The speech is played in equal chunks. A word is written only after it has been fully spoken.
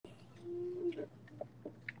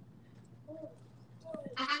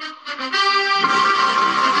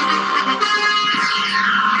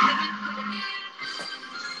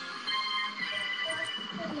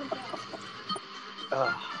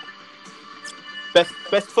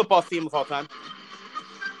Best football theme of all time.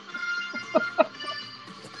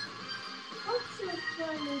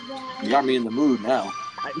 You got me in the mood now.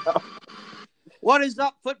 I know. What is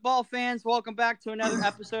up, football fans? Welcome back to another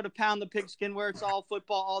episode of Pound the Pigskin, where it's all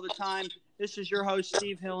football all the time. This is your host,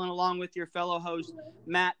 Steve Hill, and along with your fellow hosts,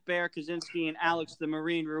 Matt Bear Kaczynski and Alex the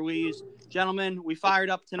Marine Ruiz. Gentlemen, we fired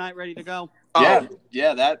up tonight, ready to go?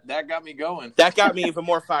 Yeah, that got me going. That got me even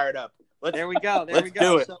more fired up. There we go. Let's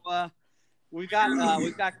do it. So we've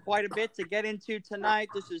got quite a bit to get into tonight.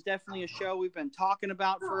 This is definitely a show we've been talking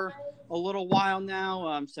about for a little while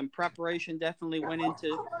now. Some preparation definitely went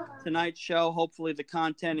into tonight's show. Hopefully the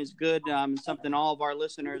content is good, something all of our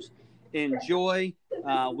listeners enjoy.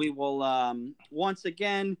 We will once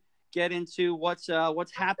again get into what's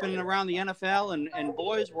happening around the NFL, and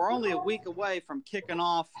boys, we're only a week away from kicking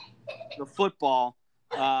off the football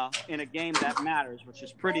in a game that matters, which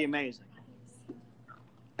is pretty amazing.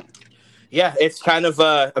 Yeah, it's kind of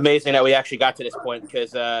amazing that we actually got to this point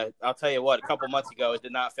because I'll tell you what, a couple months ago, it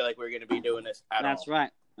did not feel like we were going to be doing this at all. That's right.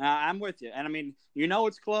 I'm with you. And, I mean,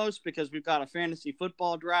 it's close because we've got a fantasy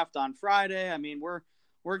football draft on Friday. I mean, we're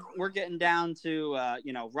getting down to,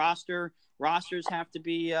 rosters have to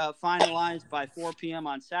be finalized by 4 p.m.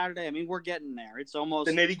 on Saturday. I mean, we're getting there. It's almost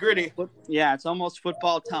the nitty-gritty. Yeah, it's almost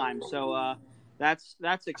football time. So that's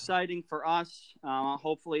exciting for us.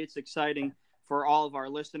 Hopefully it's exciting for all of our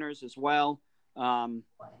listeners as well.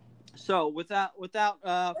 So without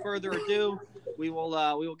further ado, we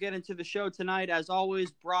will get into the show tonight. As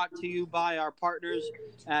always, brought to you by our partners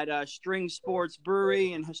at String Sports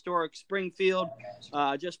Brewery in historic Springfield,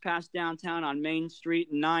 just past downtown on Main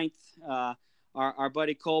Street, 9th. Our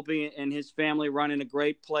buddy Colby and his family running a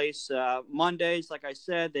great place. Mondays, like I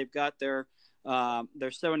said, they've got their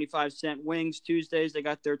 75-cent wings. Tuesdays, they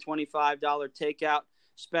got their $25 takeout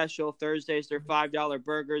special. Thursdays, their $5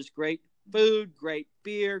 burgers. Great food, great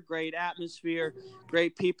beer, great atmosphere,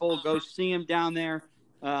 great people. Go see them down there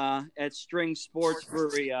at String Sports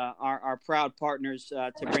Brewery, our proud partners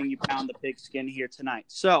to bring you Pound the Pigskin here tonight.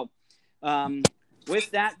 So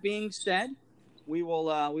with that being said, we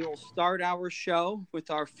will start our show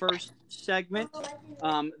with our first segment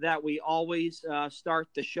that we always start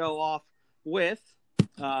the show off with.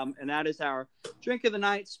 And that is our drink of the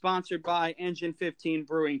night, sponsored by Engine 15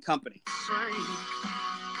 Brewing Company.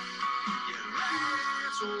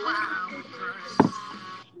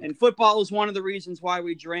 And football is one of the reasons why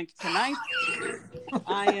we drink tonight.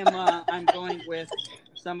 I'm going with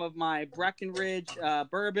some of my Breckenridge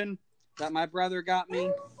bourbon that my brother got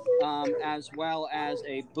me, as well as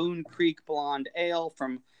a Boone Creek Blonde Ale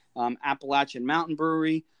from Appalachian Mountain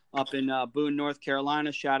Brewery up in Boone, North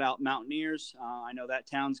Carolina. Shout out Mountaineers. I know that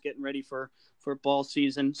town's getting ready for football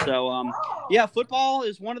season. So, football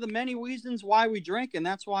is one of the many reasons why we drink, and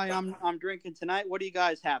that's why I'm drinking tonight. What are you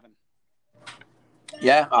guys having?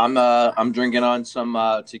 Yeah, I'm drinking on some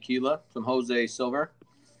tequila, some Jose Silver,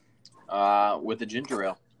 with a ginger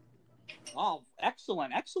ale. Oh,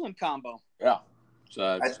 excellent combo. Yeah,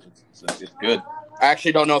 so it's good. I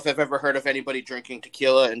actually don't know if I've ever heard of anybody drinking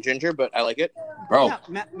tequila and ginger, but I like it. Bro. Yeah,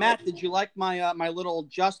 Matt, did you like my my little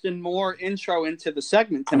Justin Moore intro into the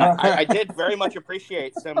segment tonight? I did very much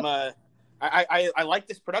appreciate some. I like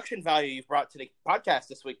this production value you've brought to the podcast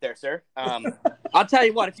this week, there, sir. I'll tell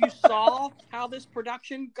you what, if you saw how this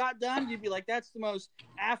production got done, you'd be like, "That's the most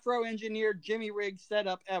Afro-engineered Jimmy Riggs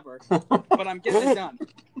setup ever." But I'm getting it done.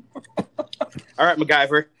 All right,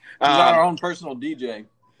 MacGyver. He's not our own personal DJ.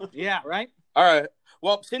 Yeah, right. All right.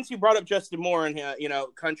 Well, since you brought up Justin Moore and,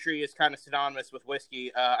 country is kind of synonymous with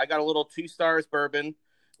whiskey, I got a little 2 stars bourbon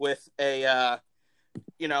with a,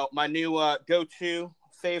 my new go-to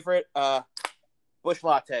favorite, Busch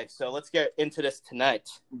Latte. So let's get into this tonight.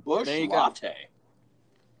 Busch Latte.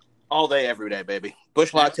 All day, every day, baby.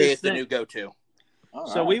 Busch Latte is the new go-to.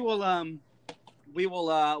 So we will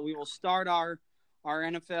start our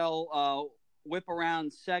NFL whip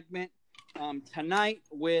around segment tonight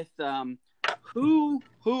with who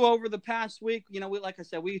over the past week, we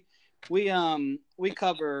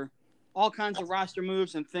cover all kinds of roster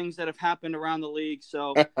moves and things that have happened around the league.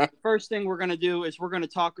 So the first thing we're going to do is we're going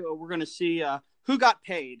to see who got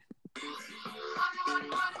paid.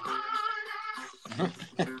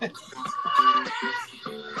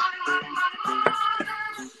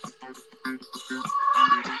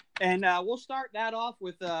 And we'll start that off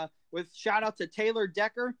with shout out to Taylor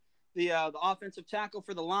Decker, the offensive tackle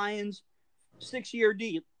for the Lions, 6-year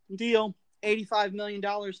deal, $85 million,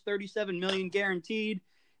 $37 million guaranteed.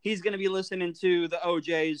 He's going to be listening to the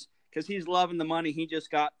OJs because he's loving the money he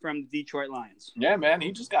just got from the Detroit Lions. Yeah, man,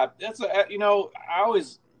 he just got. I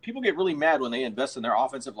always people get really mad when they invest in their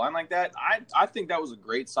offensive line like that. I think that was a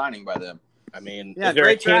great signing by them. I mean, Yeah, is there a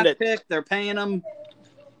great team draft that pick. They're paying them.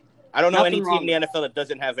 I don't know Nothing any wrong team in the NFL that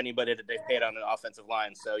doesn't have anybody that they've paid on an offensive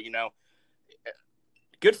line. So,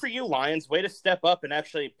 good for you, Lions. Way to step up and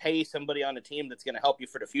actually pay somebody on a team that's going to help you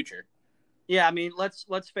for the future. Yeah, I mean, let's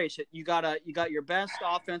face it. You got your best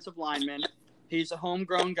offensive lineman. He's a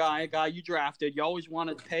homegrown guy, a guy you drafted. You always want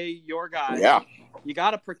to pay your guy. Yeah. You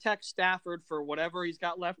got to protect Stafford for whatever he's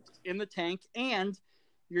got left in the tank, and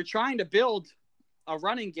you're trying to build a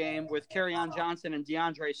running game with Kerryon Johnson and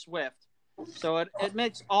DeAndre Swift. So it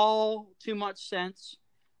makes all too much sense.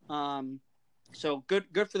 So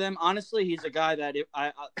good for them. Honestly, he's a guy that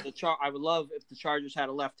I would love if the Chargers had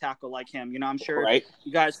a left tackle like him. I'm sure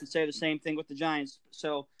you guys can say the same thing with the Giants.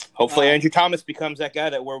 So hopefully Andrew Thomas becomes that guy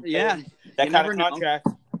that we're paying that kind of contract.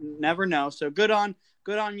 Never know. So good on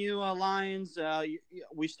you, Lions.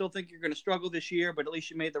 We still think you're going to struggle this year, but at least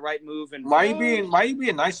you made the right move. And why are you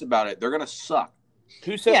being nice about it? They're going to suck.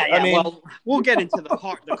 Who says? Yeah, I mean, we'll get into the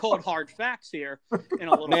cold hard facts here in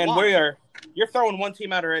a little while. Man, you're throwing one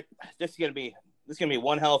team out of it. This is gonna be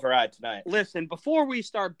one hell of a ride tonight. Listen, before we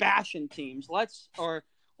start bashing teams, let's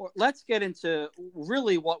get into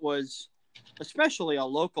really what was especially a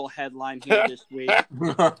local headline here this week.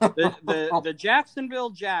 The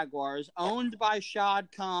Jacksonville Jaguars, owned by Shad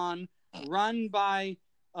Khan, run by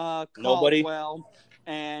Caldwell,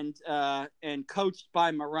 and coached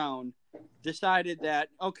by Marrone, decided that,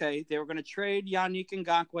 okay, they were going to trade Yannick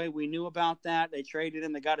Ngakoue. We knew about that. They traded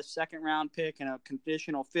him. They got a second-round pick and a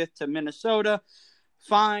conditional fifth to Minnesota.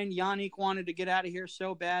 Fine. Yannick wanted to get out of here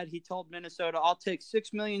so bad. He told Minnesota, I'll take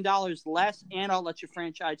 $6 million less, and I'll let you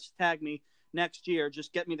franchise tag me next year.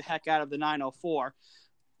 Just get me the heck out of the 904.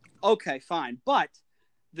 Okay, fine. But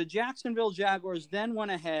the Jacksonville Jaguars then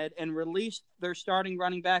went ahead and released their starting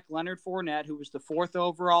running back, Leonard Fournette, who was the 4th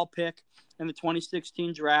overall pick in the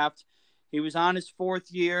 2016 draft. He was on his 4th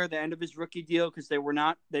year, the end of his rookie deal, because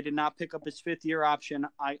they did not pick up his 5th-year option.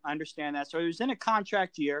 I understand that. So he was in a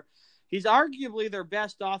contract year. He's arguably their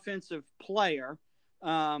best offensive player.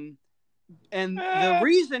 And the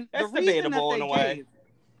reason debatable in a way.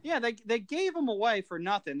 Yeah, they gave him away for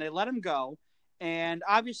nothing. They let him go. And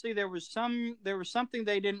obviously there was something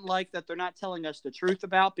they didn't like that they're not telling us the truth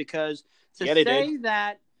about, because say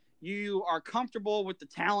that you are comfortable with the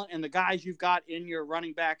talent and the guys you've got in your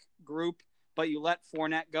running back group, but you let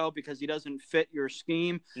Fournette go because he doesn't fit your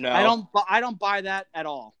scheme. No, I don't buy that at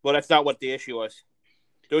all. Well, that's not what the issue was.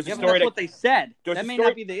 There was a story that's what they said. That may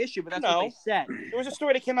not be the issue, but that's what they said. There was a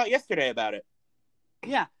story that came out yesterday about it.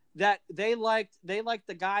 Yeah, that they liked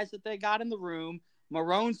the guys that they got in the room.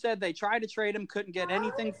 Marrone said they tried to trade him, couldn't get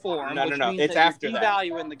anything for him. No. It's after that.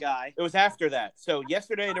 Devaluing the guy. It was after that. So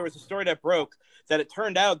yesterday there was a story that broke that it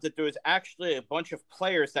turned out that there was actually a bunch of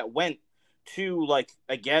players that went to,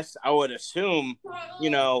 I guess I would assume,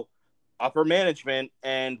 upper management,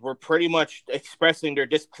 and were pretty much expressing their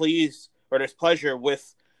displeasure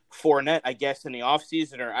with Fournette, I guess, in the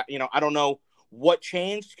offseason, or, I don't know what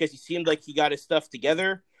changed, because he seemed like he got his stuff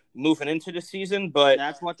together moving into the season, but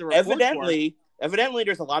that's what the reports Evidently,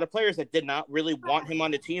 there's a lot of players that did not really want him on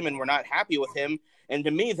the team and were not happy with him. And to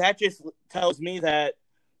me, that just tells me that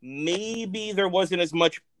maybe there wasn't as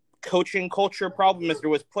much coaching culture problem as there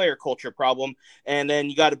was player culture problem. And then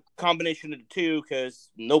you got a combination of the two, because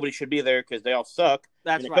nobody should be there because they all suck.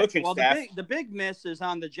 That's right. Coaching staff. The big miss is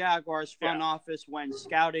on the Jaguars front office when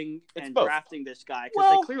scouting and drafting this guy,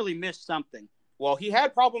 because they clearly missed something. Well, he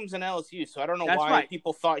had problems in LSU, so I don't know why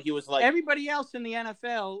people thought he was like... Everybody else in the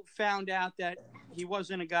NFL found out that he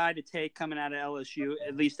wasn't a guy to take coming out of LSU,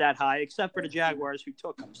 at least that high, except for the Jaguars who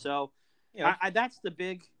took him. So that's the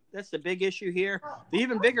big issue here. The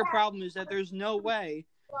even bigger problem is that there's no way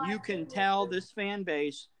you can tell this fan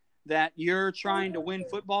base that you're trying to win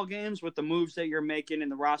football games with the moves that you're making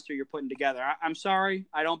and the roster you're putting together. I'm sorry.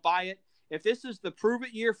 I don't buy it. If this is the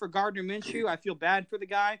prove-it year for Gardner Minshew, I feel bad for the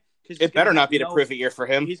guy. It better not be the prove-it year for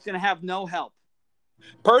him. He's going to have no help.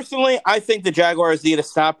 Personally, I think the Jaguars need to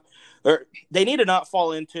stop, or they need to not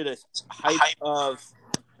fall into this hype of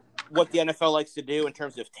what the NFL likes to do in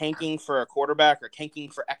terms of tanking for a quarterback or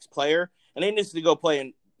tanking for X player. And they need to go play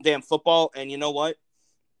in damn football. And you know what?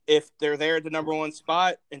 If they're there at the number one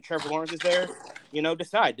spot and Trevor Lawrence is there,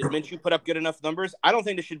 decide. Did Minshew put up good enough numbers? I don't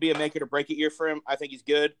think this should be a make it or break it year for him. I think he's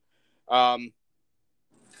good. I'll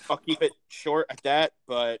keep it short at that,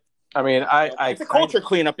 but I mean, it's a culture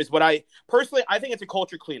cleanup is what I think it's a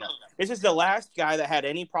culture cleanup. This is the last guy that had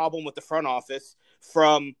any problem with the front office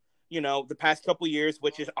from, the past couple of years,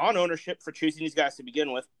 which is on ownership for choosing these guys to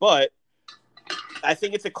begin with. But I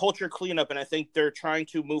think it's a culture cleanup, and I think they're trying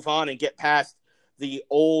to move on and get past the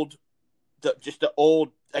old,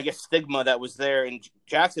 I guess, stigma that was there in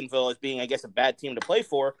Jacksonville as being, I guess, a bad team to play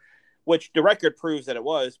for, which the record proves that it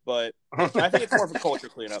was. But I think it's more of a culture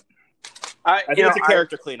cleanup. I think it's a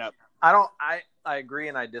character cleanup. I agree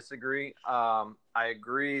and I disagree. I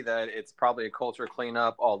agree that it's probably a culture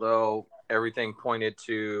cleanup, although everything pointed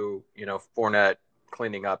to, Fournette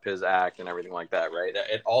cleaning up his act and everything like that, right?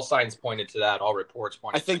 All signs pointed to that. All reports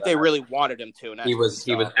pointed to that. I think they really wanted him to. And he was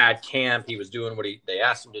at camp. He was doing what they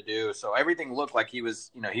asked him to do. So everything looked like he was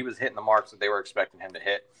hitting the marks that they were expecting him to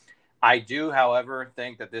hit. I do, however,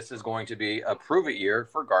 think that this is going to be a prove-it year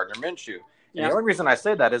for Gardner Minshew. And the only reason I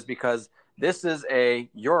say that is because this is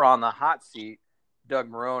you're on the hot seat, Doug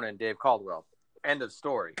Marrone and Dave Caldwell. End of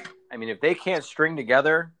story. I mean, if they can't string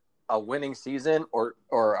together a winning season or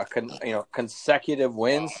consecutive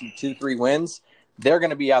wins, 2-3 wins, they're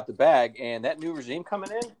going to be out the bag. And that new regime coming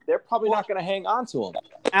in, they're probably not going to hang on to them.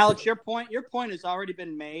 Alex, your point has already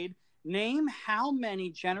been made. Name how many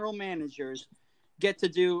general managers get to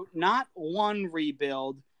do not one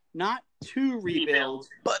rebuild, not two rebuilds,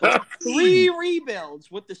 but 3 rebuilds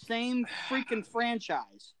with the same freaking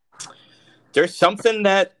franchise. There's something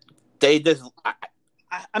that they just.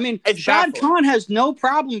 I mean, Shad Khan has no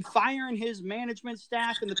problem firing his management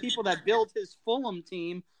staff and the people that built his Fulham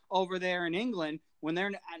team over there in England when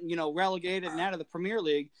they're, relegated and out of the Premier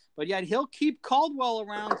League. But yet he'll keep Caldwell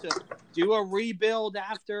around to do a rebuild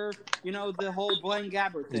after, the whole Blaine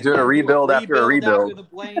Gabbert thing. He's doing a rebuild after a rebuild. After the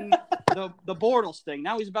Blaine, the Bortles thing.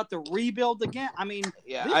 Now he's about to rebuild again. I mean,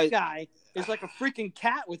 this guy is like a freaking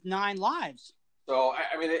cat with 9 lives. So,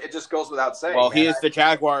 I mean, it just goes without saying. Well, he is the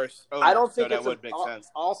Jaguars owner, I don't think so that would make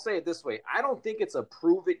sense. I'll say it this way. I don't think it's a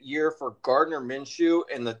prove-it year for Gardner Minshew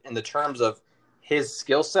in the terms of his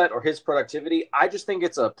skill set or his productivity. I just think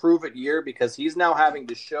it's a prove-it year because he's now having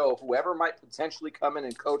to show whoever might potentially come in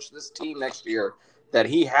and coach this team next year that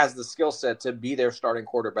he has the skill set to be their starting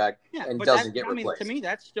quarterback and doesn't get replaced. To me,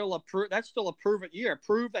 that's still a prove-it year.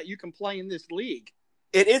 Prove that you can play in this league.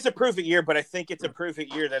 It is a prove-it year, but I think it's a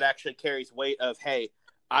prove-it year that actually carries weight of, hey,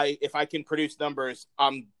 if I can produce numbers,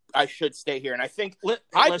 I should stay here. And I think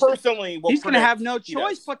personally will he's going to have no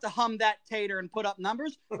choice but to hum that tater and put up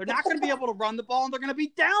numbers. They're not going to be able to run the ball, and they're going to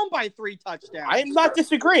be down by 3 touchdowns. I'm not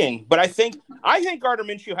disagreeing, but I think Gardner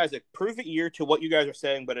Minshew has a prove-it year to what you guys are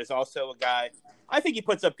saying, but is also a guy. I think he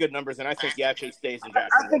puts up good numbers, and I think he actually stays in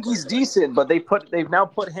Jacksonville. I think he's decent, but they've now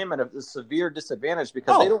put him at a severe disadvantage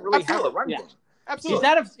because they don't really have a run game.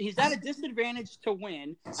 Absolutely. He's at a disadvantage to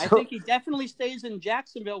win. I think he definitely stays in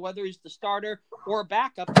Jacksonville, whether he's the starter or a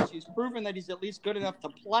backup, because he's proven that he's at least good enough to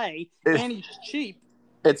play, and he's cheap.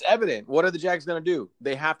 It's evident. What are the Jags going to do?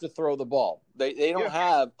 They have to throw the ball. They don't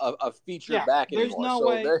have a feature back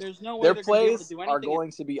anymore. There's no way their they're plays to do are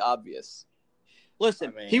going to be obvious.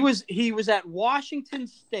 Listen, he was at Washington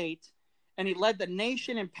State, and he led the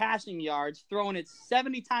nation in passing yards, throwing it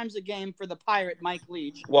 70 times a game for the Pirate Mike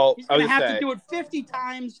Leach. Well, he's going to have to do it 50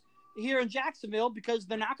 times here in Jacksonville because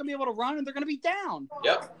they're not going to be able to run and they're going to be down.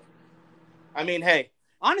 Yep. I mean, hey.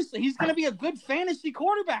 Honestly, he's going to be a good fantasy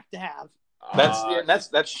quarterback to have.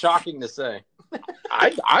 That's shocking to say. I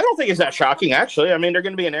don't think it's that shocking, actually. I mean, they're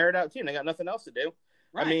going to be an aired out team. They got nothing else to do.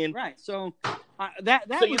 Right. So that.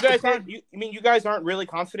 So you guys you guys aren't really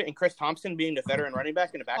confident in Chris Thompson being the veteran running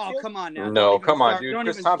back in the backfield? Oh, come on now. No, come on, dude.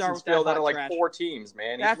 Chris Thompson's failed out of like 4 teams,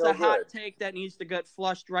 man. That's a hot take that needs to get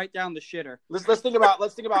flushed right down the shitter. Let's think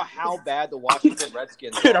about how bad the Washington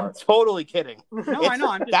Redskins are. Dude, I'm totally kidding. No, I know.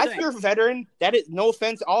 I'm just that's saying. your veteran. That is no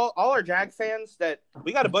offense. All our Jag fans that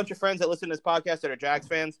we got a bunch of friends that listen to this podcast that are Jags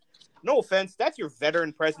fans. No offense. That's your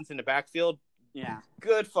veteran presence in the backfield. Yeah.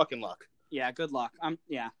 Good fucking luck. Yeah, good luck.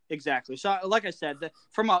 Yeah, exactly. So, like I said,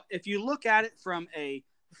 if you look at it from a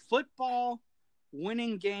football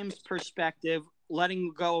winning games perspective,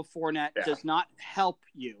 letting go of Fournette does not help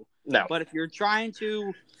you. No. But if you're trying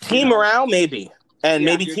to team morale, maybe, and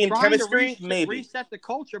maybe team chemistry, maybe reset the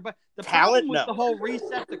culture. But the talent, problem with the whole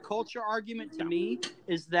reset the culture argument to me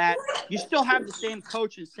is that you still have the same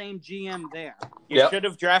coach and same GM there. You should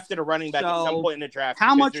have drafted a running back at some point in the draft.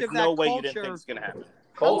 How much there's of no that way culture, you didn't think it's going to happen?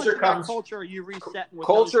 Culture are you resetting with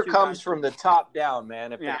culture those two comes guys? from the top down,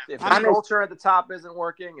 man. If the culture at the top isn't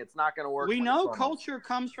working, it's not going to work. We know culture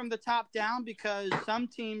comes from the top down because some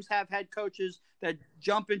teams have had coaches that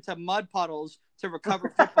jump into mud puddles to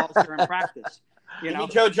recover footballs during practice. You know,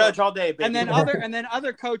 Joe Judge all day, baby. And then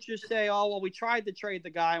other coaches say, "Oh, well, we tried to trade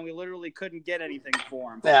the guy and we literally couldn't get anything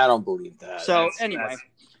for him." Yeah, I don't believe that. So anyway.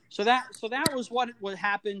 So that was what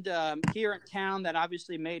happened here in town that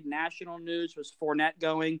obviously made national news was Fournette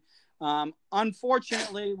going.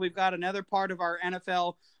 Unfortunately, we've got another part of our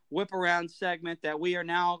NFL whip around segment that we are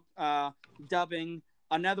now dubbing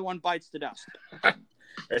Another One Bites the Dust.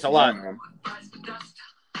 There's a lot.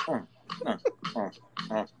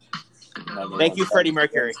 Thank you, Freddie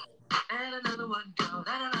Mercury. Another one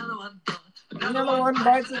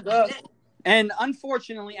bites the dust. And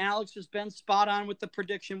unfortunately, Alex has been spot on with the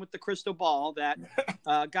prediction with the crystal ball that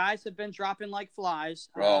guys have been dropping like flies,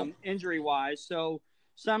 injury-wise. So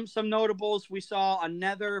some notables, we saw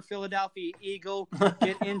another Philadelphia Eagle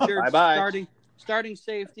get injured. Starting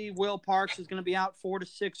safety, Will Parks is going to be out 4 to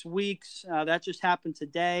 6 weeks. That just happened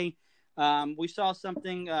today. We saw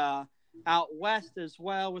something out west as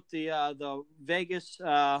well with the Vegas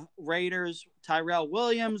Raiders. Tyrell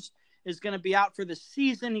Williams is going to be out for the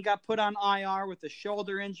season. He got put on IR with a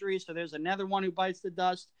shoulder injury, so there's another one who bites the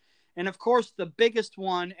dust. And, of course, the biggest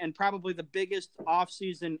one and probably the biggest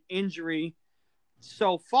offseason injury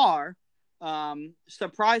so far,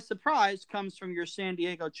 surprise, surprise, comes from your San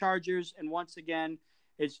Diego Chargers. And once again,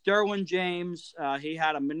 it's Derwin James. He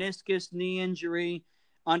had a meniscus knee injury,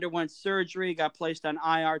 underwent surgery, got placed on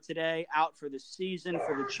IR today, out for the season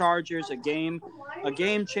for the Chargers. A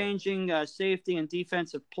game-changing safety and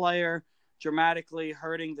defensive player, dramatically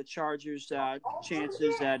hurting the Chargers'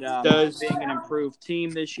 chances at being an improved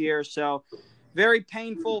team this year. So very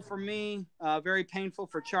painful for me, very painful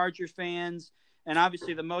for Chargers fans, and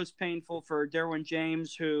obviously the most painful for Derwin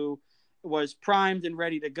James, who was primed and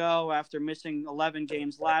ready to go after missing 11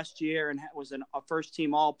 games last year and was a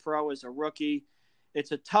first-team All-Pro as a rookie.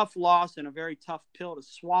 It's a tough loss and a very tough pill to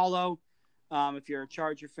swallow if you're a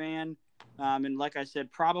Charger fan. And like I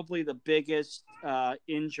said, probably the biggest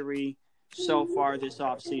injury so far this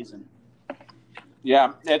offseason.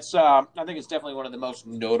 Yeah, it's. I think it's definitely one of the most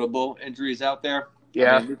notable injuries out there.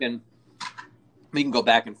 Yeah, I mean, we can go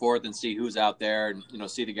back and forth and see who's out there,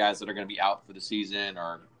 and see the guys that are going to be out for the season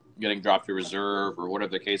or getting dropped to reserve or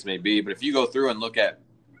whatever the case may be. But if you go through and look at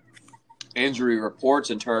injury reports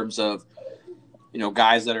in terms of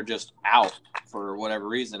guys that are just out for whatever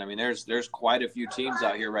reason, I mean, there's quite a few teams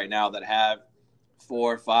out here right now that have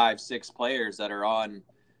 4, 5, 6 players that are on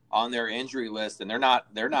their injury list, and they're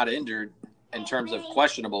not injured in terms of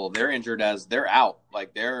questionable. They're injured as they're out.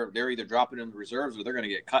 Like they're either dropping in the reserves or they're going to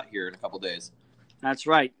get cut here in a couple days. That's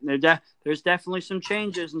right. There's definitely some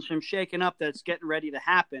changes and some shaking up that's getting ready to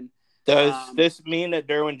happen. Does this mean that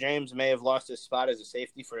Derwin James may have lost his spot as a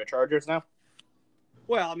safety for the Chargers now?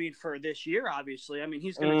 Well, I mean, for this year, obviously. I mean,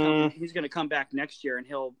 he's going to come back next year, and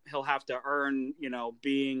he'll have to earn,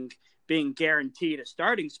 being guaranteed a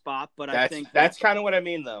starting spot. But I think that's kind of what I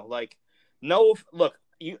mean, though. Like, no, look,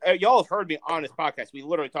 y'all have heard me on this podcast. We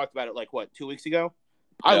literally talked about it 2 weeks ago.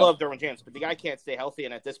 I love Derwin James, but the guy can't stay healthy.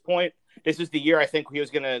 And at this point, this is the year I think he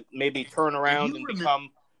was going to maybe turn around and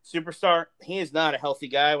become superstar. He is not a healthy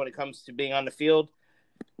guy when it comes to being on the field.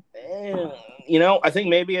 And, I think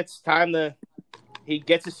maybe it's time he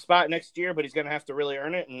gets his spot next year, but he's going to have to really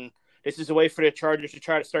earn it. And this is a way for the Chargers to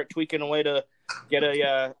try to start tweaking a way to get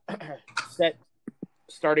a set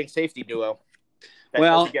starting safety duo that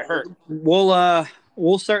doesn't get hurt.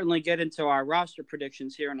 We'll certainly get into our roster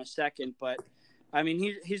predictions here in a second, but I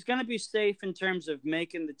mean, he's going to be safe in terms of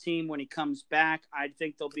making the team when he comes back. I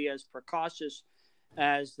think they'll be as precautious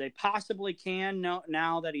as they possibly can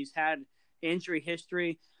now that he's had injury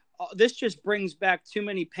history. This just brings back too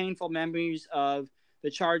many painful memories of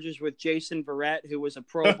the Chargers with Jason Verrett, who was a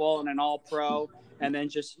Pro Bowl and an All-Pro, and then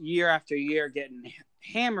just year after year getting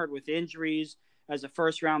hammered with injuries as a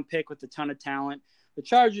first-round pick with a ton of talent. The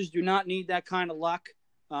Chargers do not need that kind of luck.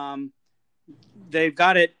 They've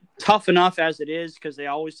got it tough enough as it is because they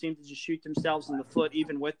always seem to just shoot themselves in the foot,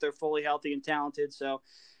 even with their fully healthy and talented. So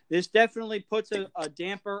this definitely puts a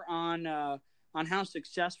damper on how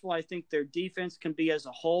successful I think their defense can be as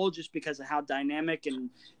a whole, just because of how dynamic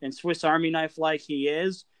and Swiss Army knife-like he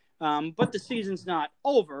is. But the season's not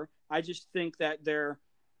over. I just think that their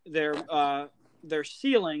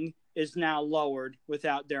ceiling is now lowered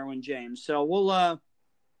without Derwin James. So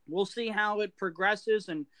we'll see how it progresses,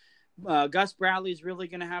 and Gus Bradley's really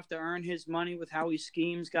going to have to earn his money with how he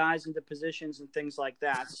schemes guys into positions and things like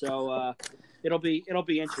that. So it'll be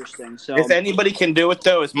interesting. So if anybody can do it,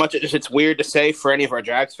 though, as much as it's weird to say for any of our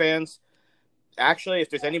Jags fans, actually, if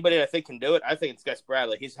there's anybody I think can do it, I think it's Gus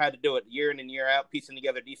Bradley. He's had to do it year in and year out, piecing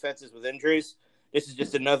together defenses with injuries. This is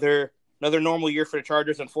just another normal year for the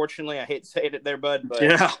Chargers. Unfortunately, I hate saying it there, bud, but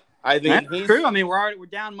yeah. I mean, that's true. I mean, we're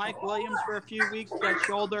down Mike Williams for a few weeks with that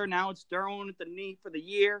shoulder. Now it's Derwin at the knee for the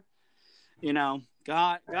year.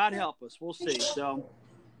 God help us. We'll see. So,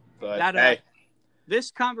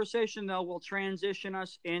 this conversation though will transition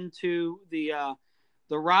us into the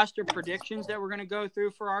the roster predictions that we're going to go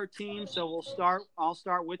through for our team. So I'll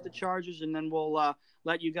start with the Chargers, and then we'll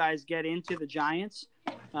let you guys get into the Giants.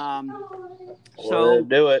 So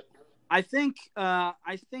do it. I think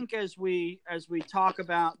as we talk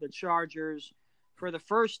about the Chargers for the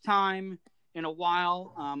first time in a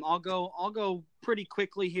while, I'll go pretty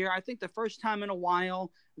quickly here. I think the first time in a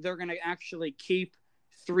while they're going to actually keep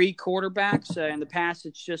 3 quarterbacks. In the past,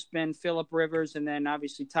 it's just been Phillip Rivers and then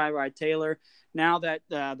obviously Tyrod Taylor. Now that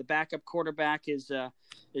the backup quarterback is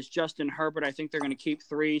Justin Herbert, I think they're going to keep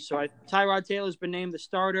 3. So Tyrod Taylor's been named the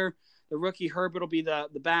starter. The rookie Herbert will be the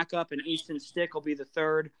backup, and Easton Stick will be the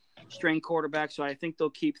 3rd string quarterback. So I think they'll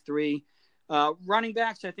keep 3. Running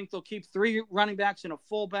backs, I think they'll keep 3 running backs and a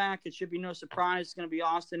fullback. It should be no surprise. It's going to be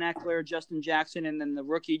Austin Eckler, Justin Jackson, and then the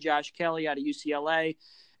rookie Josh Kelly out of UCLA.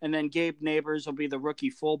 And then Gabe Neighbors will be the rookie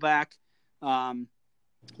fullback.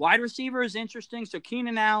 Wide receiver is interesting. So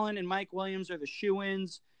Keenan Allen and Mike Williams are the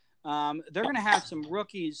shoo-ins. They're going to have some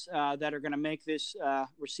rookies that are going to make this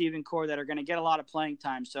receiving core that are going to get a lot of playing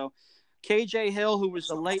time. So KJ Hill, who was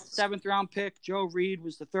the late 7th-round pick. Joe Reed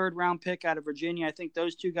was the 3rd-round pick out of Virginia. I think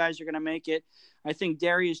those 2 guys are going to make it. I think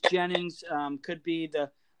Darius Jennings could be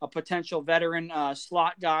a potential veteran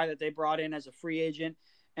slot guy that they brought in as a free agent.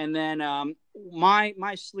 And then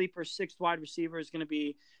my sleeper 6th wide receiver is going to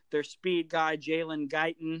be their speed guy, Jalen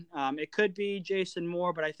Guyton. It could be Jason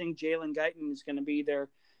Moore, but I think Jalen Guyton is going to be their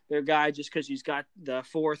guy just because he's got the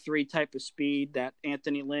 4.3 type of speed that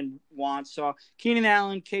Anthony Lynn wants. So Keenan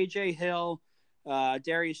Allen, KJ Hill,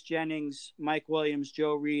 Darius Jennings, Mike Williams,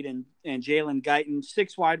 Joe Reed, and Jalen Guyton,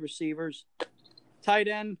 6 wide receivers. Tight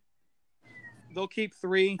end, they'll keep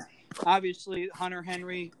 3. Obviously, Hunter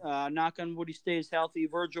Henry, knock on wood, he stays healthy.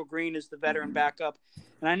 Virgil Green is the veteran backup.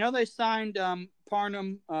 And I know they signed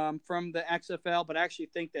Parham from the XFL, but I actually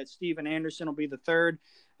think that Steven Anderson will be the 3rd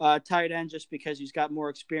tight end just because he's got more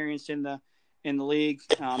experience in the league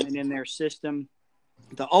and in their system.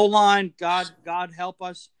 The O-line, God help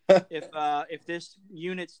us if this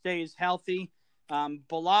unit stays healthy.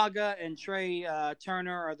 Bulaga and Trey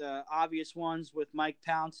Turner are the obvious ones with Mike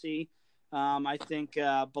Pouncey. I think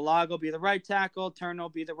Bulaga will be the right tackle. Turner will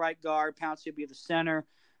be the right guard. Pouncey will be the center.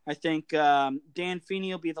 I think Dan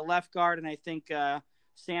Feeney will be the left guard, and I think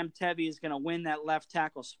Sam Tevy is going to win that left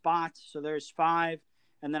tackle spot. So there's 5.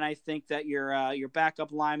 And then I think that your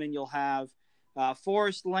backup lineman, you'll have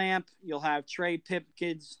Forrest Lamp, you'll have Trey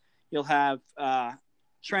Pipkins, you'll have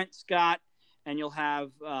Trent Scott, and you'll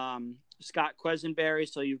have Scott Quesenberry.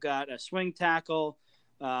 So you've got a swing tackle,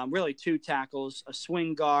 really 2 tackles, a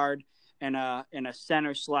swing guard, and a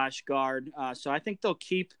center / guard. So I think they'll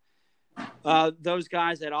keep those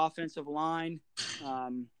guys at offensive line.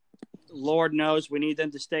 Lord knows we need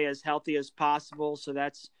them to stay as healthy as possible. So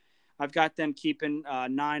I've got them keeping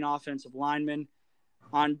 9 offensive linemen.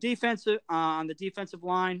 On the defensive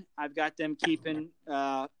line, I've got them keeping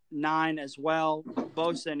 9 as well.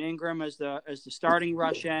 Bosa and Ingram as the starting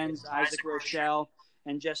rush ends. Isaac Rochelle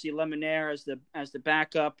and Jesse Lemonnier as the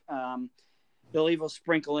backup. They'll even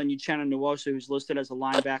sprinkle in Uchenna Nwosu, who's listed as a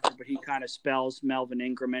linebacker, but he kind of spells Melvin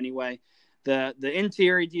Ingram anyway. The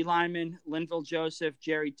interior D linemen, Linville Joseph,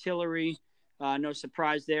 Jerry Tillery, no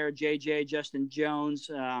surprise there. JJ, Justin Jones,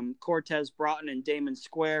 Cortez Broughton, and Damon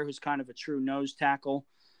Square, who's kind of a true nose tackle.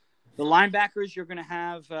 The linebackers you're going to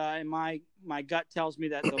have, and my gut tells me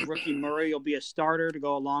that the rookie Murray will be a starter to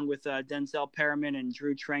go along with Denzel Perriman and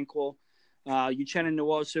Drew Tranquil. Uchenna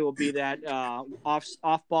Nwosu will be that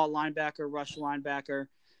off-ball linebacker, rush linebacker.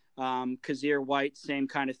 Kazir White, same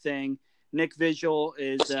kind of thing. Nick Vigil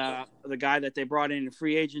is the guy that they brought in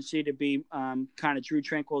free agency to be kind of Drew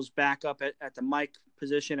Tranquil's backup at the Mike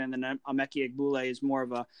position, and then Ameki Egbule is more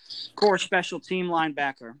of a core special team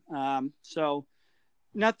linebacker. So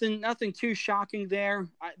nothing too shocking there.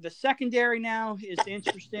 The secondary now is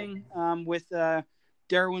interesting with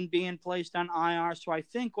Derwin being placed on IR. So I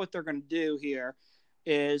think what they're going to do here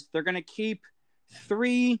is they're going to keep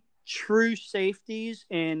 3 true safeties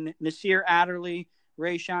in Nasir Adderley,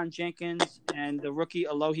 Rayshawn Jenkins, and the rookie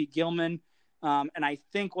Alohi Gilman. And I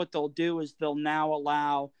think what they'll do is they'll now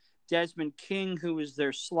allow Desmond King, who is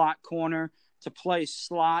their slot corner, to play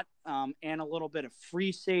slot and a little bit of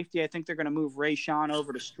free safety. I think they're going to move Rayshawn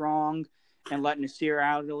over to strong and let Nasir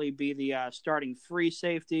Adderley be the starting free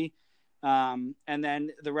safety. And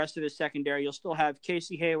then the rest of the secondary, you'll still have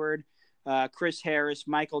Casey Hayward, Chris Harris,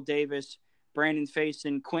 Michael Davis, Brandon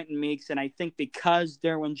Faison, Quentin Meeks. And I think because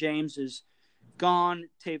Derwin James is gone,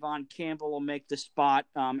 Tavon Campbell will make the spot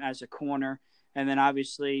as a corner. And then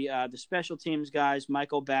obviously the special teams guys,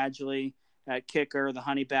 Michael Badgley at kicker, the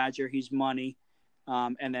Honey Badger, he's money.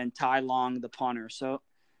 And then Ty Long, the punter. So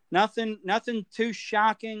nothing too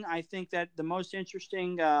shocking. I think that the most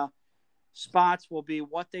interesting spots will be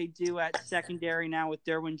what they do at secondary now with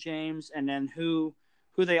Derwin James, and then who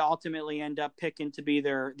they ultimately end up picking to be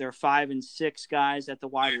their 5 and 6 guys at the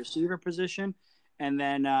wide receiver position, and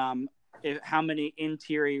then how many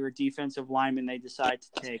interior defensive linemen they decide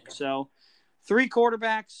to take. So 3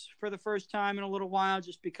 quarterbacks for the first time in a little while,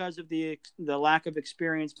 just because of the lack of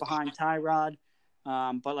experience behind Tyrod.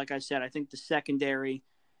 But like I said, I think the secondary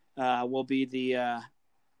will be the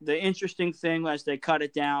interesting thing as they cut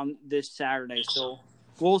it down this Saturday. So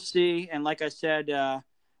we'll see. And like I said,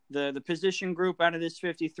 the position group out of this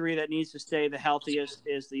 53 that needs to stay the healthiest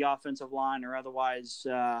is the offensive line, or otherwise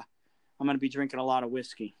I'm going to be drinking a lot of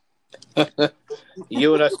whiskey.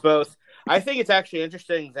 You and us both. I think it's actually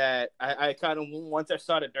interesting that I kind of, once I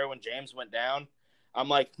saw that Derwin James went down, I'm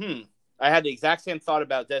like, I had the exact same thought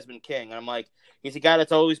about Desmond King. And I'm like, he's a guy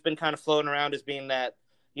that's always been kind of floating around as being that,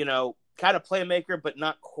 kind of playmaker, but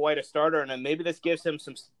not quite a starter. And then maybe this gives him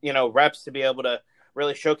some, reps to be able to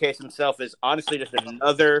really showcase himself as honestly just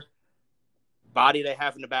another body they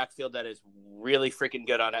have in the backfield that is really freaking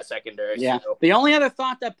good on that secondary. Yeah. So. The only other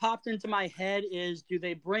thought that popped into my head is, do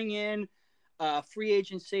they bring in free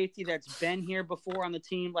agent safety that's been here before on the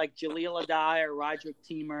team, like Jaleel Adai or Roderick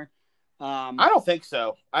Teamer? I don't think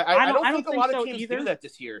so. I don't think a lot of teams do that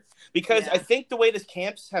this year, because I think the way the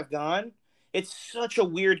camps have gone, it's such a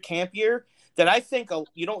weird camp year that I think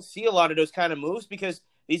you don't see a lot of those kind of moves, because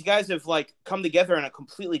these guys have come together in a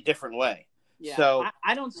completely different way. Yeah, so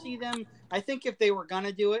I don't see them. I think if they were going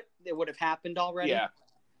to do it, it would have happened already. Yeah.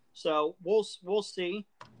 So we'll see.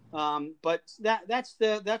 But that's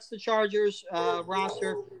the Chargers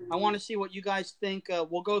roster. I want to see what you guys think.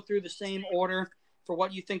 We'll go through the same order for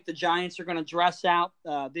what you think the Giants are going to dress out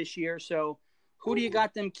this year. So who do you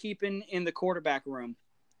got them keeping in the quarterback room?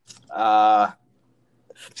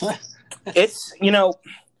 It's,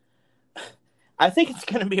 I think it's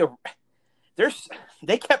going to be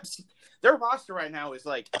their roster right now is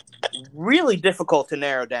really difficult to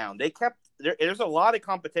narrow down. There's a lot of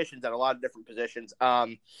competitions at a lot of different positions.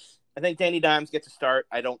 I think Danny Dimes gets a start.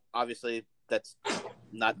 Obviously that's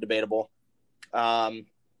not debatable. I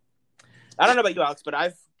don't know about you, Alex, but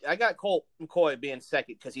I got Colt McCoy being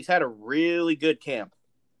second because he's had a really good camp.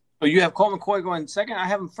 Oh, you have Colt McCoy going second? I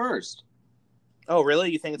have him first. Oh,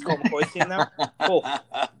 really? You think it's Colt McCoy's team now? Cool.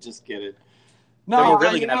 Just kidding. No, No, we're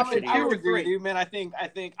really gonna have a shitty I year. would agree with you, man. I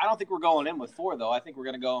don't think we're going in with 4 though. I think we're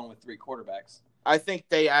going to go in with 3 quarterbacks. I think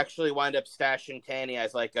they actually wind up stashing Tanny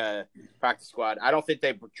as a practice squad. I don't think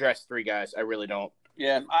they dress 3 guys. I really don't.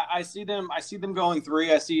 Yeah, I see them. I see them going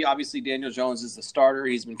 3. I see obviously Daniel Jones is the starter.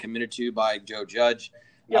 He's been committed to by Joe Judge.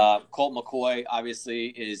 Yep. Colt McCoy obviously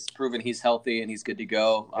is proven he's healthy and he's good to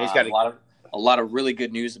go. He's got a lot of really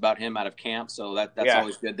good news about him out of camp, so that's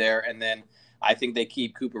always good there. And then I think they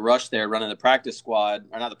keep Cooper Rush there running the practice squad,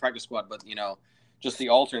 or not the practice squad, but just the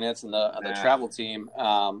alternates and the travel team.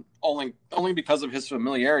 Only because of his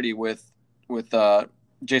familiarity with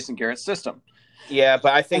Jason Garrett's system. Yeah,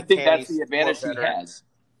 but I think that's the advantage he has.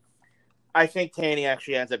 I think Tanny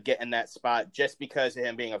actually ends up getting that spot just because of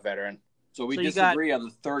him being a veteran. So we disagree on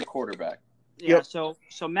the 3rd quarterback. Yeah. Yep.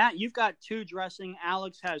 So Matt, you've got 2 dressing.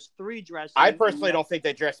 Alex has 3 dressing. I personally don't think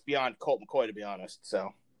they dress beyond Colt McCoy, to be honest.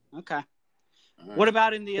 So okay. What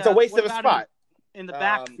about in the? It's a waste of a spot in the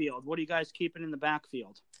backfield. What are you guys keeping in the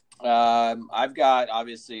backfield? I've got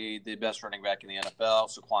obviously the best running back in the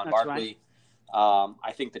NFL, Saquon Barkley. Right.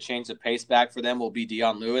 I think the change of pace back for them will be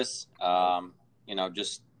Dion Lewis.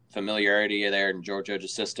 Just familiarity there in George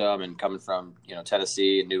Judge's system, and coming from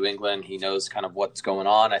Tennessee and New England, he knows kind of what's going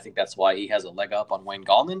on. I think that's why he has a leg up on Wayne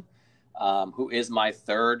Gallman, who is my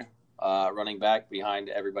 3rd running back behind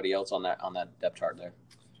everybody else on that depth chart there.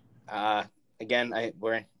 Again,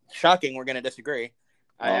 we're going to disagree.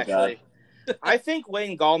 I think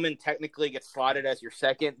Wayne Gallman technically gets slotted as your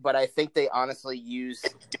 2nd, but I think they honestly use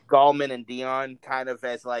Gallman and Dion kind of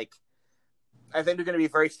as I think they're going to be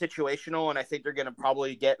very situational, and I think they're going to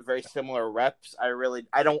probably get very similar reps.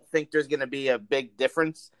 I don't think there's going to be a big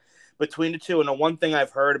difference between the two. And the one thing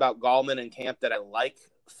I've heard about Gallman in camp that I like,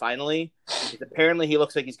 finally, is apparently he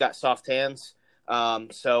looks like he's got soft hands.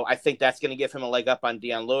 So I think that's going to give him a leg up on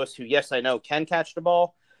Dion Lewis, who, yes, I know can catch the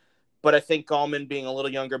ball, but I think Gallman being a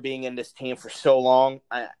little younger, being in this team for so long,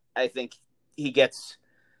 I think he gets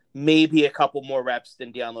maybe a couple more reps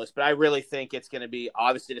than Dion Lewis. But I really think it's going to be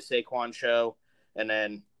obviously the Saquon show, and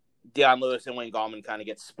then Dion Lewis and Wayne Gallman kind of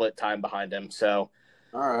get split time behind him. So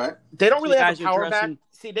all right, they don't really have a power back.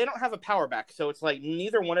 See, they don't have a power back, so it's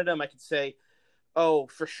neither one of them I could say, oh,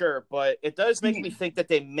 for sure. But it does make me think that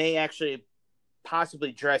they may actually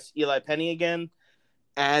possibly dress Eli Penny again.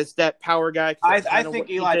 as that power guy. I think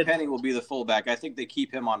Eli Penny will be the fullback. I think they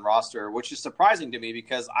keep him on roster, which is surprising to me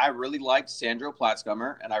because I really liked Sandro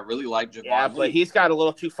Platzgummer and I really like Javon Yeah, Lee. but he's got a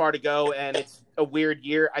little too far to go, and it's a weird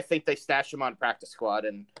year. I think they stash him on practice squad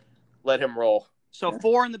and let him roll. So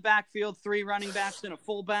 4 in the backfield, 3 running backs, and a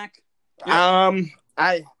fullback. I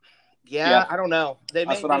don't know.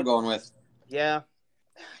 That's what I'm going with. Yeah,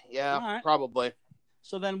 right. Probably.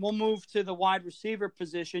 So then we'll move to the wide receiver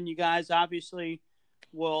position. You guys obviously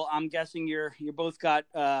will. I'm guessing you're both got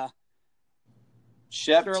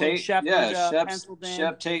Shep, Sterling Tate, Shepard, penciled in.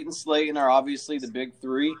 Shep, Tate, and Slayton are obviously the big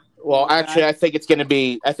 3. Well, actually, I think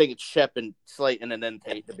it's Shep and Slayton and then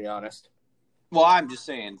Tate, to be honest. Well, I'm just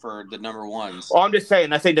saying for the number ones. Well, I'm just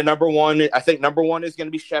saying. I think number one is going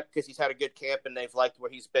to be Shep because he's had a good camp and they've liked where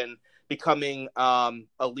he's been becoming a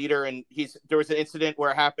leader. And there was an incident where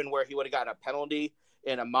it happened where he would have gotten a penalty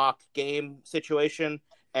in a mock game situation,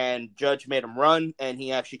 and Judge made him run, and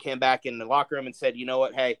he actually came back in the locker room and said, "You know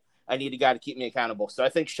what? Hey, I need a guy to keep me accountable." So I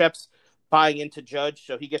think Shep's buying into Judge,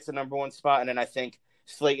 so he gets the number 1 spot, and then I think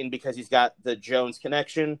Slayton because he's got the Jones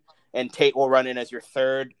connection. And Tate will run in as your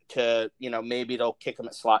third to, maybe they'll kick him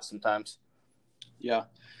at slot sometimes. Yeah.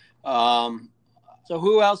 So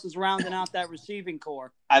who else is rounding out that receiving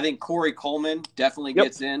core? I think Corey Coleman definitely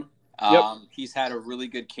gets in. He's had a really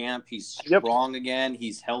good camp. He's strong again.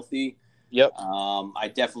 He's healthy. Yep. I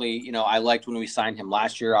definitely, I liked when we signed him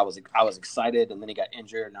last year. I was excited, and then he got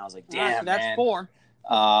injured, and I was like, damn, so that's man. 4.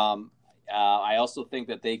 I also think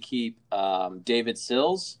that they keep David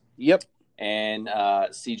Sills. Yep. And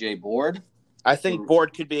C.J. Board. I think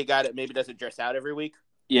Board could be a guy that maybe doesn't dress out every week.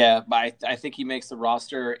 Yeah, but I think he makes the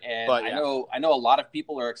roster. And but, I know a lot of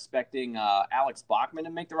people are expecting Alex Bachman to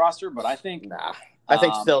make the roster, but I think I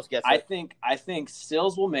think Sills gets it. I think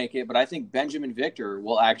Sills will make it, but I think Benjamin Victor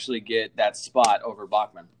will actually get that spot over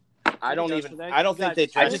Bachman. I don't think they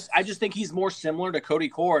dress. I just think he's more similar to Cody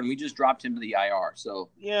Core, and we just dropped him to the IR. So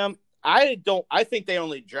yeah. I think they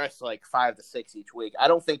only dress like 5 to 6 each week. I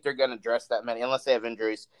don't think they're going to dress that many unless they have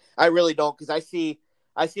injuries. I really don't because I see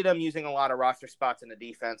them using a lot of roster spots in the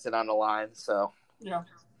defense and on the line. So yeah.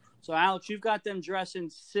 So Alex, you've got them dressing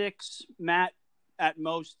 6. Matt at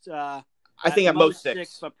most. I think at most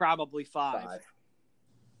 6, but probably 5.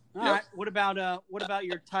 All right. What about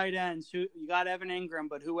your tight ends? Who you got? Evan Ingram,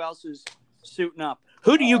 but who else is suiting up?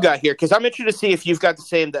 Who do you got here? Because I'm interested to see if you've got the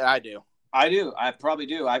same that I do. I do. I probably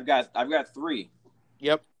do. I've got 3.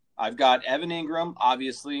 Yep. I've got Evan Ingram,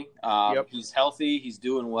 obviously. He's healthy. He's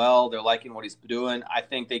doing well. They're liking what he's doing. I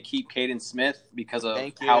think they keep Caden Smith because of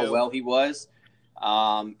how well he was.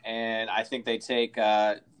 And I think they take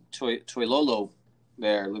Toilolo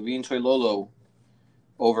there, Levine Toilolo,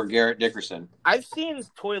 over Garrett Dickerson. I've seen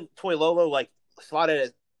Toilolo slotted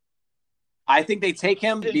as. I think they take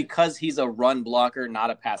him because he's a run blocker,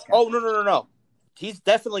 not a pass catcher. Oh, no. He's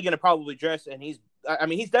definitely going to probably dress, and he's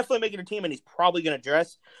definitely making a team, and he's probably going to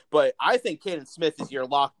dress. But I think Caden Smith is your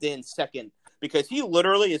locked-in second because he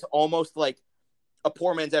literally is almost like a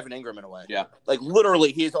poor man's Evan Ingram in a way. Yeah. Like,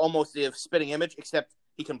 literally, he is almost the spitting image, except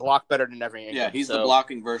he can block better than Evan Ingram. Yeah, he's the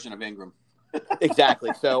blocking version of Ingram.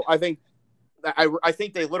 Exactly. So I think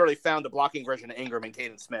they literally found the blocking version of Ingram and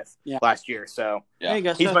Caden Smith last year. So there you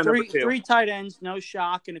go. He's my number 2. 3 tight ends, no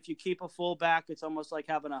shock. And if you keep a fullback, it's almost like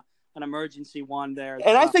having an emergency one there.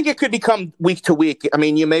 And I think it could become week to week. I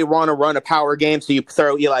mean, you may want to run a power game, so you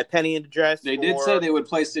throw Eli Penny into dress. They did say they would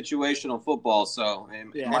play situational football, so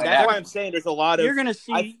and that's why I'm saying there's a lot of you're going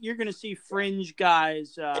to see fringe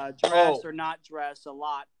guys dress or not dress a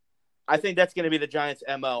lot. I think that's going to be the Giants'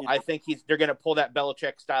 MO. I think they're going to pull that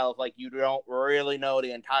Belichick style of you don't really know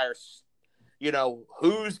the entire,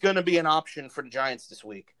 who's going to be an option for the Giants this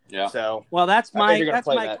week. Yeah. So that's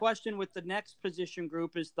my question with the next position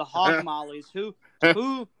group is the hog mollies. Who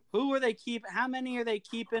are they keeping? How many are they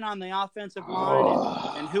keeping on the offensive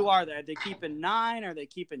line? And who are they? Are they keeping 9? Are they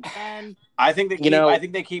keeping 10? I think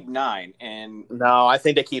they keep 9. And no, I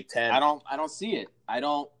think they keep 10. I don't see it. I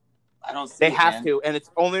don't see they it, have man. to, and it's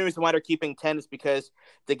only reason why they're keeping 10 is because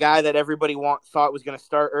the guy that everybody thought was going to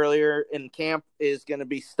start earlier in camp is going to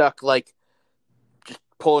be stuck just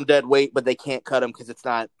pulling dead weight, but they can't cut him because it's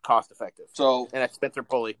not cost effective. So and that's Spencer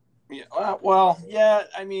Pulley. Yeah,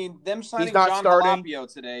 I mean, them signing John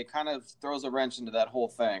Delapio today kind of throws a wrench into that whole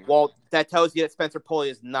thing. Well, that tells you that Spencer Pulley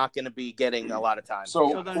is not going to be getting a lot of time.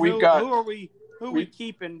 So then who are we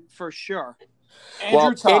keeping for sure?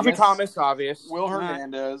 Andrew Thomas, obvious. Will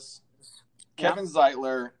Hernandez. Kevin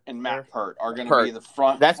Zeitler and Matt Pert are going to be the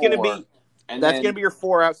front. That's going to be your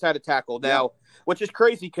 4 outside of tackle now, which is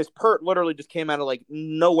crazy because Pert literally just came out of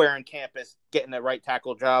nowhere in campus getting the right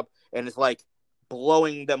tackle job and is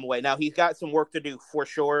blowing them away. Now, he's got some work to do for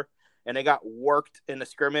sure, and they got worked in the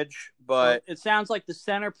scrimmage, but it sounds like the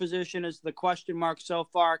center position is the question mark so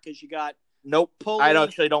far because you got nope. Pulley, I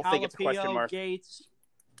actually don't think it's a question mark. Gates.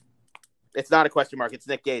 It's not a question mark. It's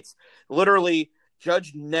Nick Gates. Literally,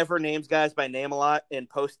 Judge never names guys by name a lot in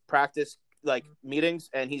post-practice meetings,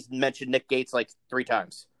 and he's mentioned Nick Gates 3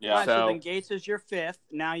 times. Yeah. Right, so then Gates is your 5th.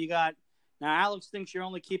 Now Alex thinks you're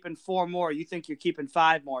only keeping 4 more. You think you're keeping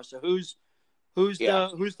 5 more. So who's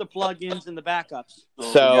the plug-ins and the backups?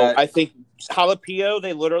 So I think Jalapeno,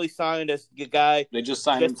 they literally signed as a guy. They just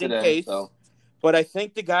signed him today. But I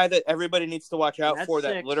think the guy that everybody needs to watch out for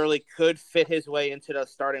 6. that literally could fit his way into the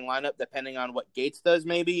starting lineup, depending on what Gates does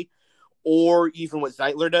maybe, or even what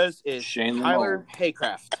Zeitler does, is Tyler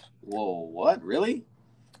Haycraft. Whoa, what? Really?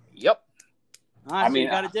 Yep. All right, you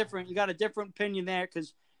got a different opinion there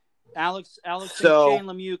because Alex thinks Shane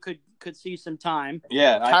Lemieux could see some time.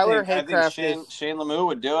 Yeah, Tyler I think Shane Lemieux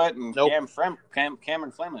would do it, and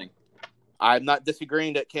Cameron Fleming. I'm not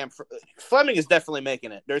disagreeing that Fleming is definitely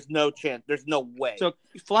making it. There's no chance. There's no way. So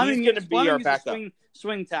Fleming is going to be our backup.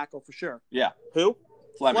 Swing tackle for sure. Yeah. Who?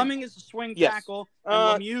 Fleming is a swing tackle.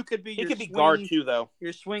 And Lemieux could be. He could be guard too, though.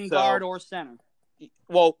 Your swing guard or center.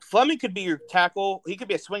 Well, Fleming could be your tackle. He could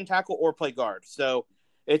be a swing tackle or play guard. So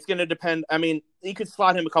it's going to depend. I mean, you could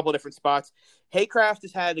slot him a couple of different spots. Haycraft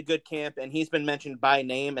has had a good camp, and he's been mentioned by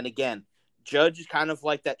name. And again, Judge is kind of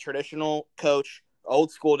like that traditional coach,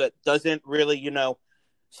 old school, that doesn't really,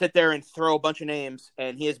 sit there and throw a bunch of names.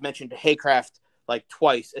 And he has mentioned Haycraft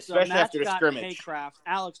twice, especially after the scrimmage. Haycraft.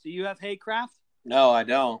 Alex, do you have Haycraft? No, I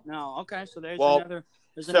don't. No. Okay, so there's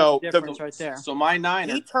another difference right there. So my 9.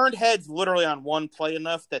 He turned heads literally on one play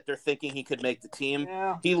enough that they're thinking he could make the team.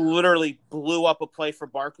 Yeah. He literally blew up a play for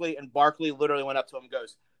Barkley, and Barkley literally went up to him and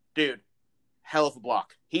goes, "Dude, hell of a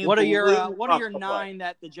block." What are your 9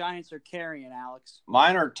 that the Giants are carrying, Alex?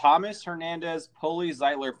 Mine are Thomas, Hernandez, Pulley,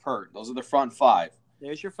 Zeitler, Pert. Those are the front 5.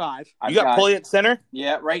 There's your 5. You got Pulley at center?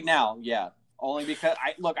 Yeah, right now, yeah. Only because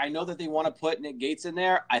I know that they want to put Nick Gates in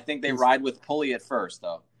there. I think they ride with Pulley at first,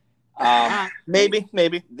 though. Maybe.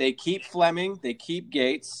 They keep Fleming, they keep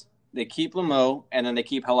Gates, they keep Lemieux, and then they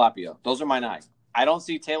keep Jalapeno. Those are my 9. I don't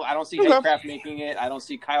see Taylor. I don't see Haycraft making it. I don't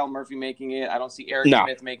see Kyle Murphy making it. I don't see Eric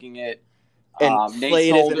Smith making it. And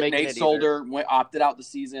Nate Solder opted out the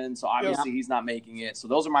season, so obviously he's not making it. So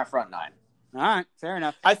those are my front 9. All right, fair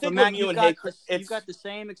enough. I think you got the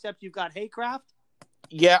same, except you've got Haycraft.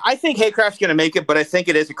 Yeah, I think Haycraft's going to make it, but I think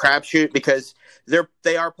it is a crapshoot because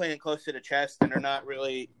they are playing close to the chest and they're not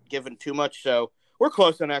really giving too much. So we're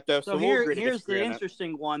close on that, though. So here's the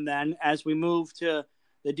interesting one then as we move to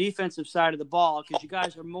the defensive side of the ball because you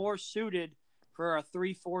guys are more suited for a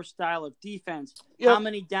 3-4 style of defense. Yep. How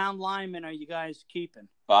many down linemen are you guys keeping?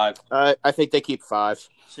 5. I think they keep 5.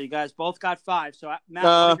 So you guys both got 5. So Matt, what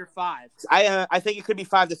are your 5? I think it could be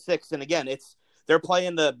 5 to 6. And again, they're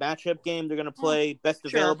playing the matchup game. They're going to play best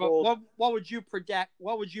available. But what would you project?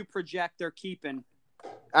 What would you project they're keeping?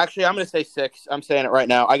 Actually, I'm going to say 6. I'm saying it right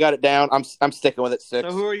now. I got it down. I'm sticking with it. 6.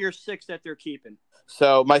 So who are your 6 that they're keeping?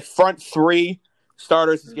 So my front 3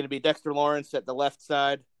 starters is going to be Dexter Lawrence at the left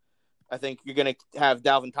side. I think you're going to have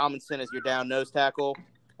Dalvin Tomlinson as your down nose tackle,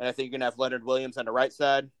 and I think you're going to have Leonard Williams on the right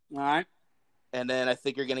side. All right. And then I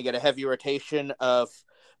think you're going to get a heavy rotation of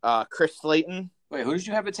Chris Slayton. Wait, who did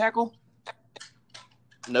you have at tackle?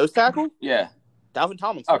 Nose tackle? Yeah. Dalvin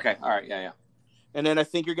Tomlinson. Okay, all right, yeah. And then I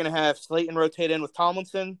think you're going to have Slayton rotate in with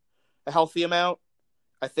Tomlinson a healthy amount.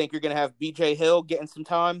 I think you're going to have B.J. Hill getting some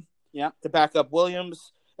time to back up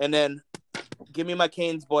Williams. And then give me my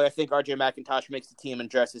Canes boy. I think R.J. McIntosh makes the team in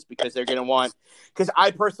dresses because they're going to want – because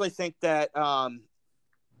I personally think that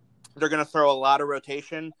they're going to throw a lot of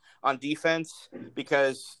rotation on defense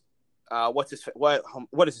because what is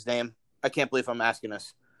his name? I can't believe I'm asking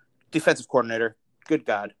this. Defensive coordinator. Good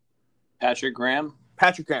God. Patrick Graham.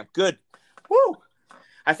 Good. Woo!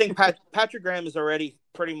 I think Patrick Graham is already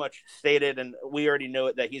pretty much stated, and we already know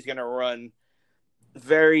it, that he's going to run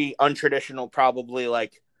very untraditional, probably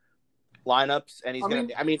lineups, and he's going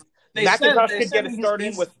to. I mean, McIntosh could get it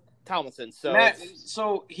started with Tomlinson.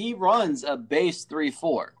 So he runs a base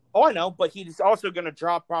 3-4. Oh, I know, but he's also going to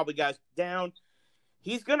drop probably guys down.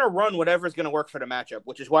 He's going to run whatever's going to work for the matchup,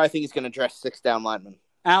 which is why I think he's going to dress 6 down linemen.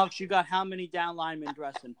 Alex, you got how many down linemen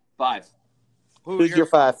dressing? 5. Who's your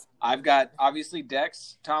 5? I've got, obviously,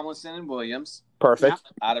 Dex, Tomlinson, and Williams. Perfect.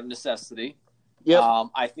 Out of necessity. Yep.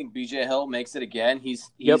 I think B.J. Hill makes it again.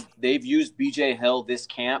 They've used B.J. Hill this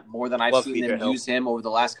camp more than I've seen them use him over the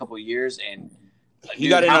last couple of years. And he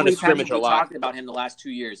got in on the scrimmage a lot. We talked about him the last 2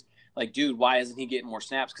 years. Dude, why isn't he getting more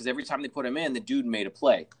snaps? Because every time they put him in, the dude made a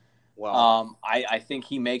play. Wow. I think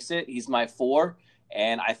he makes it. He's my 4,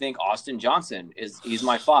 and I think Austin Johnson he's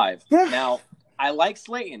my 5. Yeah. Now, I like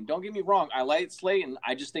Slayton. Don't get me wrong. I like Slayton.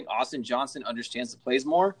 I just think Austin Johnson understands the plays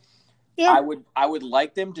more. Yeah. I would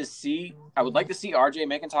like to see RJ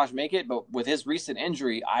McIntosh make it, but with his recent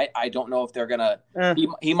injury, I don't know if they're gonna.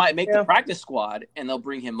 He might make the practice squad, and they'll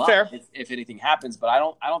bring him up if anything happens. But I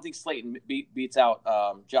don't think Slayton beats out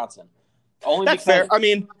Johnson. Only That's because fair. I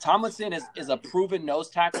mean, Tomlinson is a proven nose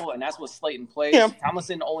tackle, and that's what Slayton plays. Yeah.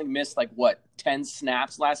 Tomlinson only missed 10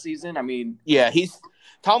 snaps last season. I mean, yeah,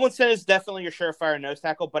 Tomlinson is definitely your surefire nose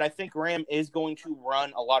tackle, but I think Ram is going to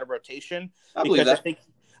run a lot of rotation believe that.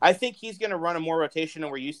 I think he's going to run a more rotation than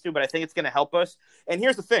we're used to, but I think it's going to help us. And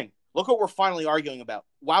here's the thing. Look what we're finally arguing about.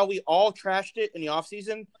 While we all trashed it in the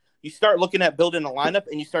offseason, you start looking at building a lineup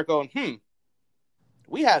and you start going,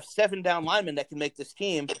 we have 7 down linemen that can make this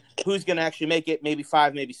team. Who's going to actually make it? Maybe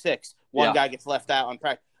 5, maybe 6. One guy gets left out on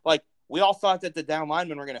practice. We all thought that the down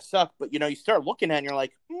linemen were going to suck, but, you start looking at it and you're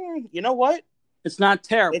like, you know what? It's not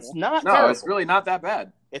terrible. It's not no, terrible. It's really not that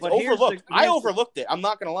bad. It's overlooked. I overlooked it. I'm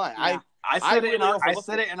not going to lie. Yeah. I said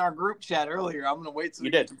it in our group chat earlier. I'm going to wait till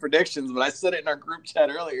we get to predictions, but I said it in our group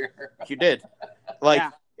chat earlier. You did.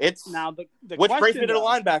 It's now the which brings me to the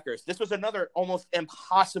linebackers. This was another almost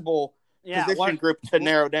impossible position group to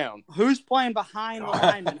narrow down. Who's playing behind the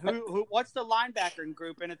linemen? Who? What's the linebacker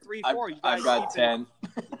group in a 3-4? I've got 10.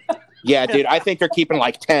 Yeah, dude. I think they're keeping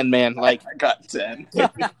 10, man. I got 10.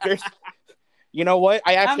 You know what?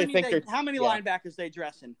 I actually think how many linebackers they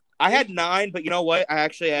dressing? I had 9, but you know what? I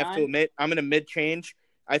have to admit, I'm going to mid-change.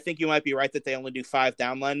 I think you might be right that they only do 5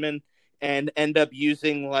 down linemen and end up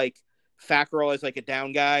using, Fackrell as, a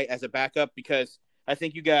down guy as a backup because I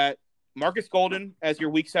think you got Marcus Golden as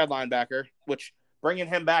your weak side linebacker, which bringing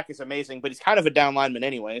him back is amazing, but he's kind of a down lineman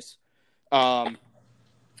anyways. I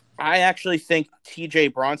actually think T.J.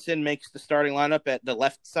 Bronson makes the starting lineup at the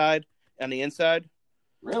left side on the inside.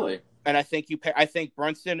 Really? And I think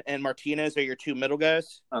Brunson and Martinez are your 2 middle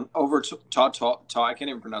guys. Over I can't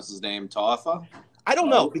even pronounce his name. Tafa? I don't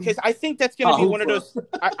know because I think that's going to be one of those.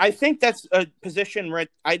 I think that's a position where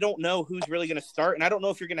I don't know who's really going to start, and I don't know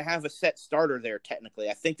if you're going to have a set starter there. Technically,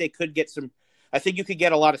 I think they could get some. I think you could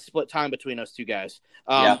get a lot of split time between those 2 guys.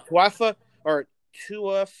 Tuafa or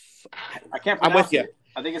Tuaf. I can't. I'm with you.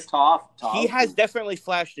 I think it's Taf. He has definitely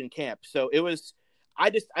flashed in camp, so it was. I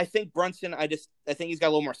think Brunson. I think he's got a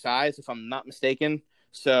little more size, if I'm not mistaken.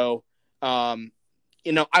 So, I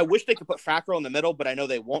wish they could put Fackrell in the middle, but I know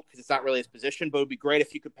they won't because it's not really his position. But it would be great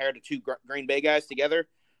if you compared the 2 Green Bay guys together,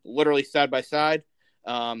 literally side by side.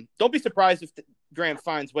 Don't be surprised if Graham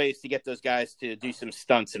finds ways to get those guys to do some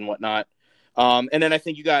stunts and whatnot. And then I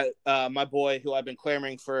think you got my boy, who I've been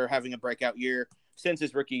clamoring for having a breakout year since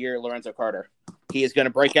his rookie year, Lorenzo Carter. He is going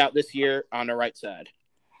to break out this year on the right side.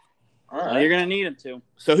 All right. Well, you're going to need him to.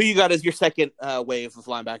 So who you got as your second wave of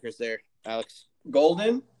linebackers there, Alex?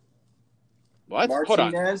 Golden. What?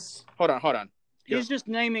 Martinez. Hold on. He's just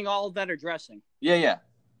naming all that are dressing. Yeah.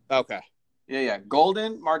 Okay. Yeah.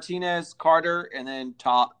 Golden, Martinez, Carter, and then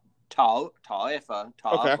Ta'ifa.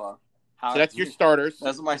 Okay. So that's your starters.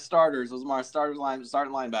 Those are my starters. Those are my starting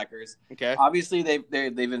linebackers. Okay. Obviously,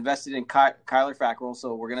 they've invested in Kyler Fackrell,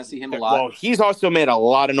 so we're going to see him a lot. Well, he's also made a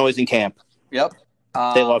lot of noise in camp. Yep.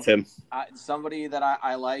 They love him. Somebody that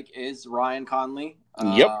I like is Ryan Conley.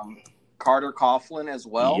 Yep. Carter Coughlin as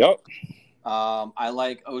well. Yep. I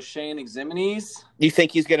like O'Shane Ximenes. You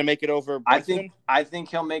think he's going to make it over Brunson? I think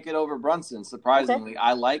he'll make it over Brunson. Surprisingly, okay.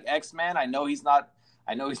 I like X-Man. I know he's not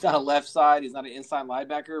a left side. He's not an inside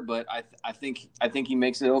linebacker, but I think he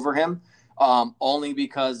makes it over him. Only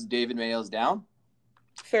because David Mayo's down.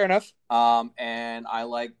 Fair enough. And I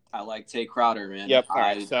like Tay Crowder, man. Yep. All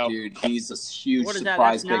right. Dude, he's a huge what is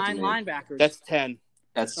surprise that? pick. That's 9 linebackers. That's 10.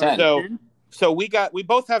 That's 10. So we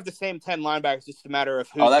both have the same 10 linebackers. It's just a matter of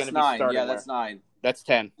who's going to be starting. Yeah, that's 9. That's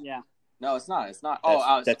 10. Yeah. No, it's not. It's not.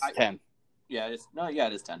 That's 10. Yeah,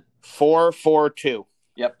 it is 10. 4-4-2.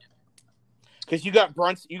 Yep. Because you got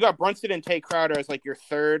Brunson and Tay Crowder as your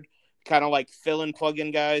third kind of fill-in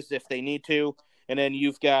plug-in guys if they need to, and then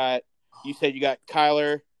you said you got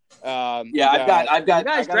Kyler. I've got. You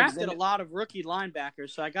guys drafted a lot of rookie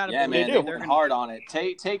linebackers, so I got to believe they're hard on it.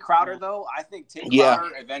 Tay Crowder, though, I think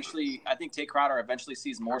Tay Crowder eventually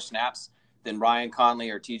sees more snaps than Ryan Conley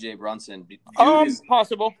or T.J. Brunson.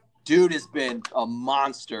 Possible. Dude has been a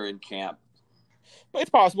monster in camp. It's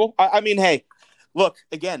possible. I mean, hey, look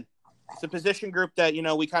again. It's a position group that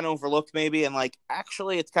we kind of overlooked maybe, and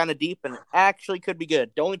actually it's kind of deep and actually could be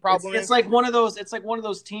good. The only problem is it's one of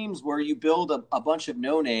those teams where you build a bunch of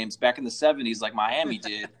no names back in the 70s like Miami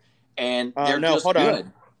did, and they're just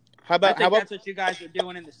good. How about that's what you guys are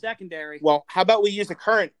doing in the secondary. Well, how about we use the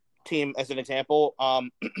current team as an example?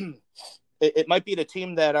 It might be the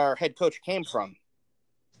team that our head coach came from.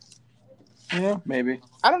 Yeah, maybe.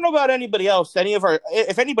 I don't know about anybody else.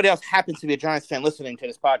 If anybody else happens to be a Giants fan listening to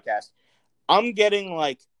this podcast, I'm getting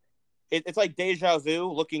like it's like deja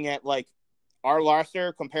vu looking at like our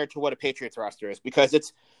roster compared to what a Patriots roster is, because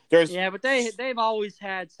but they've always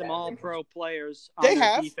had some all-pro players on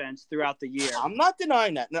their defense throughout the year. I'm not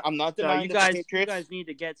denying that. No, I'm not denying that. You guys need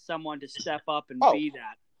to get someone to step up and be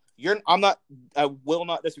that. I will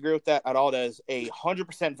not disagree with that at all. That is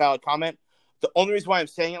 100% valid comment. The only reason why I'm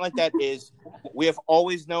saying it like that is we have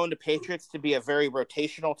always known the Patriots to be a very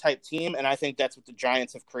rotational type team, and I think that's what the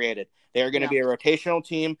Giants have created. They are going to be a rotational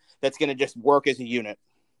team that's going to just work as a unit.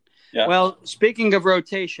 Yeah. Well, speaking of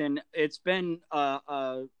rotation, it's been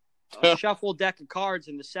a shuffle deck of cards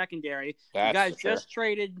in the secondary. You guys just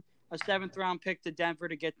traded a 7th-round pick to Denver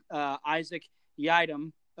to get Isaac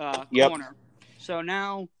Yiadom corner. So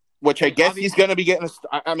now, which I guess he's going to be getting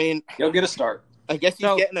he'll get a start. I guess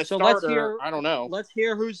he's getting a starter. I don't know. Let's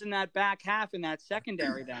hear who's in that back half in that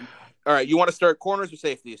secondary then. All right, you want to start corners or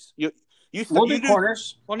safeties? We'll do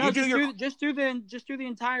corners. Well, no, just do the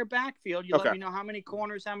entire backfield. Let me know how many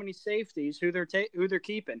corners, how many safeties, who they're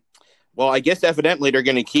keeping. Well, I guess evidently they're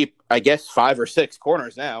going to keep 5 or 6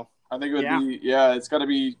 corners now. I think it would be it's got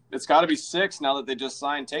to be 6 now that they just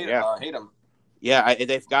signed Tatum. Yeah,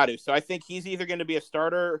 they've got to. So I think he's either going to be a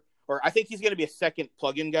starter, or I think he's going to be a second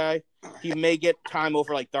plug-in guy. He may get time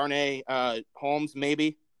over like Darnay Holmes,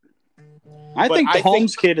 maybe. I think the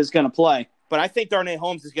Holmes kid is going to play. But I think Darnay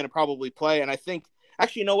Holmes is going to probably play, and I think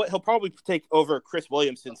actually, you know what? He'll probably take over Chris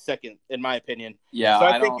Williamson second, in my opinion. Yeah, so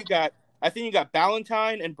I think you got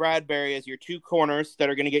Ballantyne and Bradbury as your 2 corners that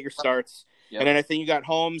are going to get your starts, and then I think you got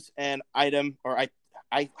Holmes and Yiadom, or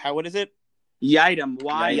what is it? Yiadom.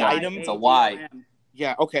 Yiadom. It's a Y.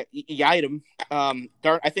 Yeah. Okay. Yiadom.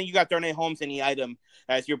 I think you got Darnay Holmes and Yiadom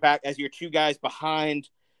as your 2 guys behind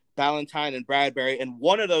Ballantyne and Bradbury, and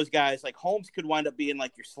one of those guys, like Holmes, could wind up being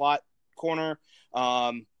like your slot corner,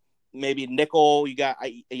 maybe nickel. You got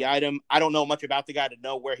Yiadom. I don't know much about the guy to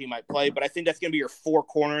know where he might play, but I think that's going to be your 4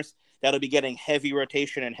 corners that'll be getting heavy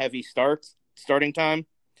rotation and heavy starting time.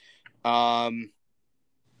 You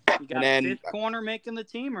got a 5th corner making the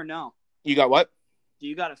team or no? You got what? Do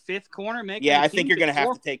you got a 5th corner making? Yeah, the I team? think you're going to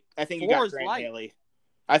have to take. I think you got Grant Haley.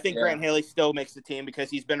 I think Grant Haley still makes the team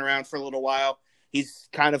because he's been around for a little while. He's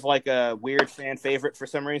kind of like a weird fan favorite for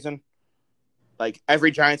some reason. Like every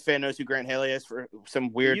Giants fan knows who Grant Haley is for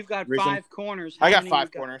some weird reason. You've got 5 corners. I got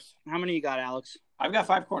 5 corners. How many you got, Alex? I've got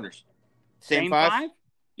 5 corners. Same 5?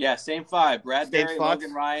 Yeah, same 5. Bradbury,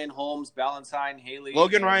 Logan Ryan, Holmes, Ballantyne, Haley.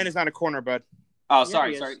 Logan Ryan is not a corner, bud. Oh,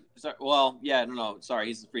 sorry. Well, no. Sorry,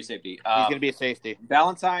 he's a free safety. He's going to be a safety.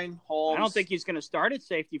 Ballantyne, Holmes. I don't think he's going to start at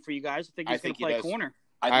safety for you guys. I think he's going to play corner.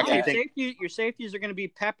 I think your safeties are going to be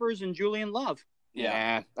Peppers and Julian Love.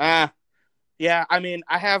 Yeah. Yeah, I mean,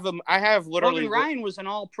 I have literally. Logan Ryan was an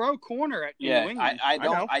All-Pro corner at New England.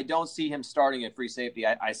 I don't see him starting at free safety.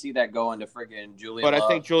 I see that going to friggin' Julian Love. But I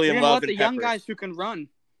think Julian Love and the young guys who can run.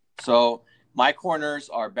 So my corners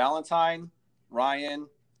are Ballantyne, Ryan,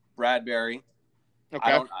 Bradbury.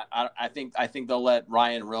 Okay. I think they'll let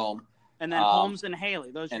Ryan roam. And then Holmes and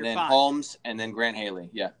Haley. Those are your 5. And then Holmes and then Grant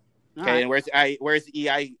Haley. Yeah. Okay, and where's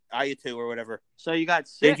Iatu or whatever? So you got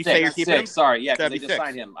 6. Did you say you're keeping 6? Sorry, yeah, because they just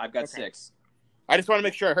signed him. I've got 6. I just want to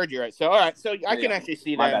make sure I heard you right. So, all right. So, I can actually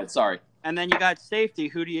see that. My bad. Sorry. And then you got safety.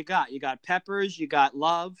 Who do you got? You got Peppers. You got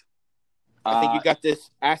Love. I think you got this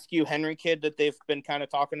Askew Henry kid that they've been kind of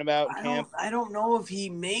talking about in camp. I don't know if he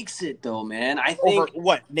makes it, though, man. I think. Over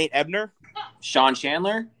what? Nate Ebner? Sean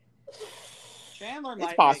Chandler? Chandler might.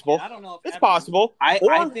 It's possible. I don't know if it's possible. I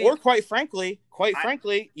think, or quite frankly,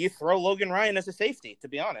 you throw Logan Ryan as a safety, to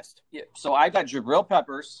be honest. Yeah. So I got Jabril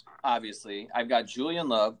Peppers, obviously. I've got Julian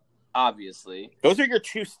Love, obviously. Those are your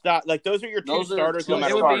 2 those are your 2 starters.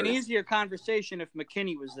 It would be an easier conversation if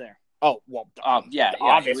McKinney was there. Oh well, yeah,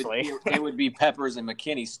 obviously it would be Peppers and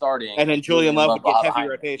McKinney starting, and then Julian Love would get heavy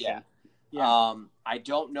rotation. Yeah. I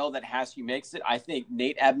don't know that Haskew makes it. I think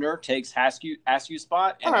Nate Ebner takes Haskew's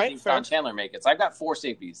spot, and I think Sean Chandler makes it. So I've got 4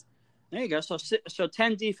 safeties. There you go. So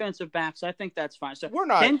 10 defensive backs. I think that's fine. So we're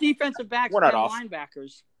not 10 defensive backs. We're not 10 off.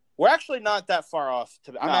 Linebackers. We're actually not that far off.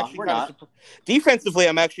 We're not. Defensively,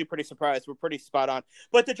 I'm actually pretty surprised. We're pretty spot on.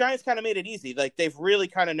 But the Giants kind of made it easy. Like they've really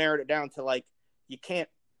kind of narrowed it down to like you can't.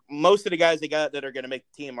 Most of the guys they got that are going to make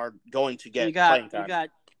the team are going to get playing time. You got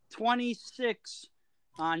 26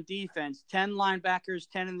 on defense, 10 linebackers,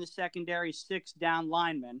 10 in the secondary, 6 down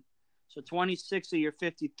linemen. So 26 of your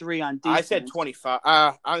 53 on defense. I said 25.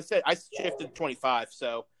 I shifted to 25.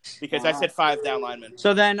 So because I said 5 down linemen.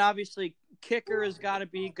 So then obviously kicker has got to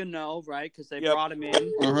be Gano, right? Because they brought him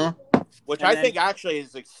in. Mm-hmm. Which I think actually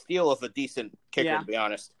is a steal of a decent kicker, to be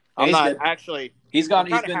honest. I'm He's not good. actually. He's been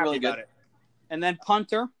really about good. it. And then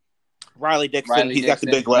punter. Riley Dixon. He's got the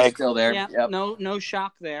big leg. Still there. Yeah. Yep. No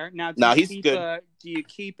shock there. Now, he's good. Do you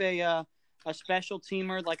keep a special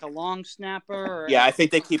teamer like a long snapper? Or Yeah, I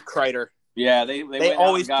think they keep Kreider. Yeah, they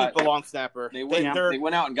always keep the long snapper. They went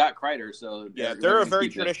out and got Kreider, so they're a very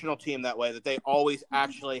traditional team that way. That they always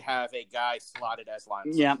actually have a guy slotted as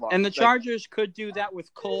lineman. Yeah, and the Chargers could do that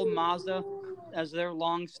with Cole Mazza as their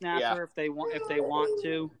long snapper if they want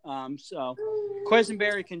to. So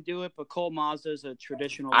Quisenberry can do it, but Cole Mazza is a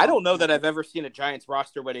traditional. I don't know that I've ever seen a Giants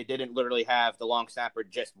roster where they didn't literally have the long snapper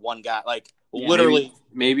just one guy, literally.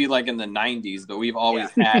 Maybe like in the 90s, but we've always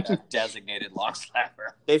had a designated long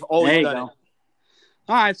snapper. They've always done it.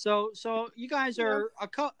 All right, so you guys are,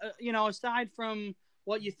 aside from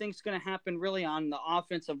what you think is going to happen really on the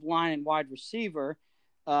offensive line and wide receiver,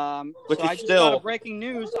 I just got a breaking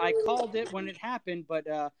news. I called it when it happened, but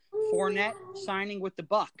Fournette signing with the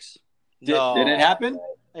Bucs. No. Did it happen?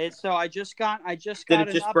 So I just got Did it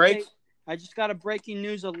an just update. break? I just got a breaking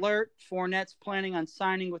news alert. Fournette's planning on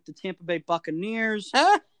signing with the Tampa Bay Buccaneers,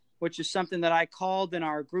 which is something that I called in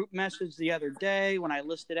our group message the other day when I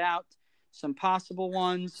listed out some possible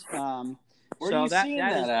ones. Where are you seeing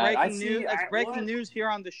that is breaking at? news. That's breaking news here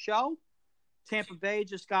on the show. Tampa Bay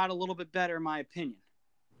just got a little bit better, in my opinion.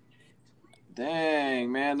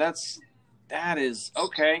 Dang, man, that is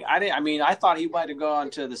okay. I thought he might have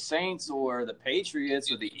gone to the Saints or the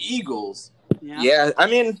Patriots or the Eagles. Yeah,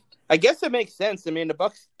 I guess it makes sense. The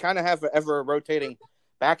Bucs kind of have an ever-rotating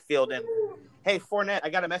backfield. And, hey, Fournette, I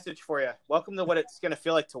got a message for you. Welcome to what it's going to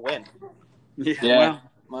feel like to win. Yeah.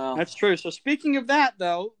 Well, that's true. So speaking of that,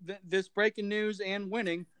 though, this breaking news and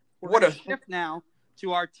winning, we're going to shift now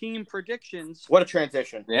to our team predictions. What a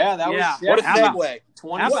transition. Yeah, that was what a segue.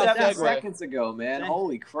 27 seconds ago, man.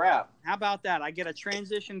 Holy crap. How about that? I get a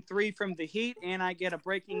transition 3 from the Heat, and I get a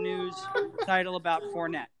breaking news title about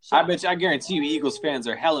Fournette. So, I guarantee you Eagles fans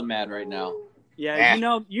are hella mad right now. Yeah,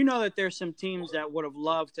 you know that there's some teams that would have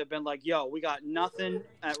loved to have been like, yo, we got nothing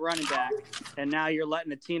at running back, and now you're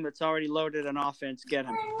letting a team that's already loaded on offense get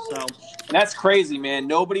him. So that's crazy, man.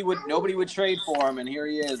 Nobody would trade for him, and here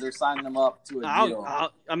he is. They're signing him up to a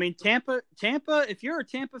deal. Tampa. If you're a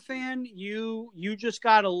Tampa fan, you just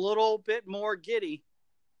got a little bit more giddy.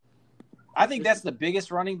 I think that's the biggest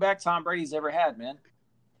running back Tom Brady's ever had, man.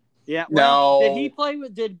 Yeah. Well, no.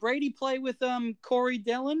 Did Brady play with Corey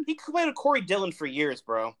Dillon? He played with Corey Dillon for years,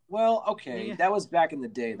 bro. Well, okay. Yeah. That was back in the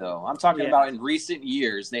day, though. I'm talking about in recent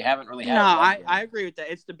years. They haven't really had. No, I agree with that.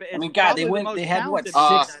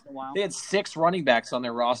 They had 6 running backs on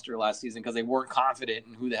their roster last season because they weren't confident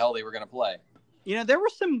in who the hell they were going to play. There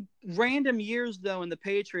were some random years, though, in the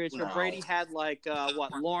Patriots where Brady had,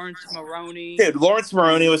 Lawrence Maroney. Dude, Lawrence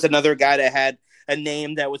Maroney was another guy that had a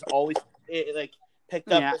name that was always, picked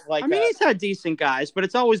up. He's had decent guys, but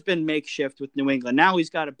it's always been makeshift with New England. Now he's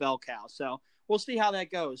got a bell cow, so we'll see how that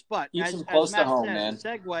goes. But as Matt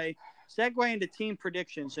said, segue into team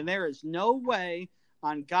predictions, and there is no way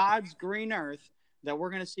on God's green earth that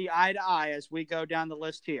we're going to see eye to eye as we go down the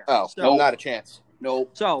list here. Not a chance.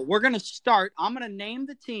 Nope. So we're going to start. I'm going to name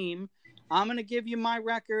the team. I'm going to give you my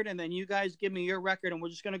record, and then you guys give me your record, and we're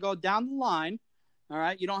just going to go down the line. All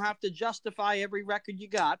right, you don't have to justify every record you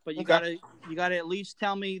got, but you gotta at least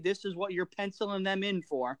tell me this is what you're penciling them in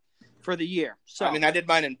for the year. So I did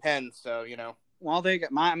mine in pen, so Well, they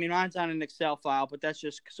got mine's on an Excel file, but that's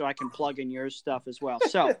just so I can plug in your stuff as well.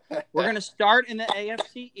 So we're gonna start in the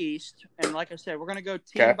AFC East, and like I said, we're gonna go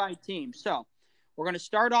team by team. So we're gonna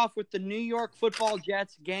start off with the New York Football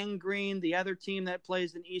Jets, Gang Green, the other team that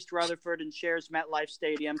plays in East Rutherford and shares MetLife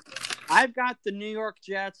Stadium. I've got the New York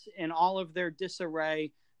Jets in all of their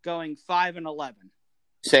disarray going 5-11.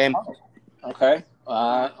 Same. Okay.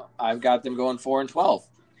 I've got them going 4-12. All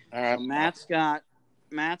right. So Matt's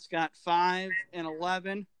got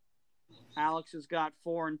 5-11. Alex has got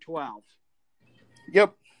 4-12.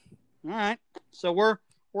 Yep. All right. So we're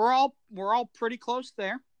all pretty close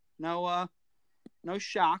there. No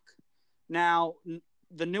shock. Now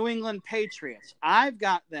the New England Patriots. I've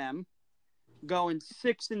got them going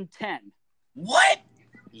 6-10. What?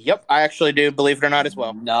 Yep, I actually do, believe it or not, as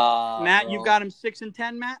well. Nah, Matt, bro. you've got him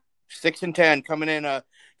 6-10, Matt? 6-10, coming in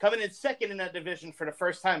second in that division for the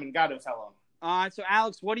first time in God knows how long. All right, so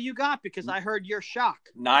Alex, what do you got? Because I heard your shock.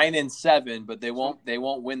 9-7, but they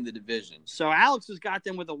won't win the division. So Alex has got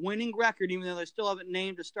them with a winning record, even though they still haven't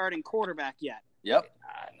named a starting quarterback yet. Yep.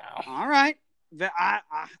 No. All right.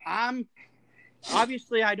 I'm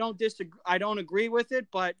obviously I don't disagree. I don't agree with it,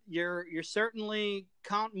 but you're certainly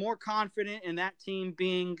more confident in that team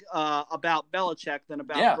being about Belichick than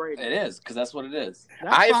about Brady. It is, because that's what it is.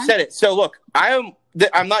 I have said it. So look, I'm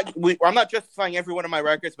not justifying every one of my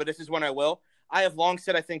records, but this is one I will. I have long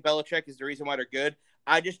said I think Belichick is the reason why they're good.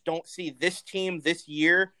 I just don't see this team this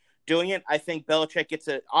year doing it. I think Belichick gets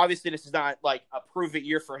obviously this is not like a prove it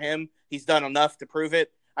year for him. He's done enough to prove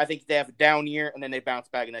it. I think they have a down year and then they bounce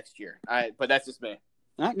back next year. But that's just me.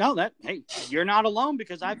 Hey, you're not alone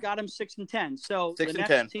because I've got him 6-10. So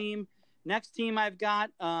 6-10. Next team I've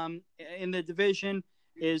got in the division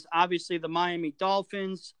is obviously the Miami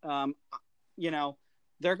Dolphins.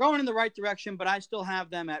 They're going in the right direction, but I still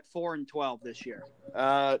have them at 4-12 this year.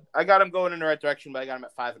 I got them going in the right direction, but I got them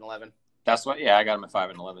at 5-11. That's what. Yeah, I got them at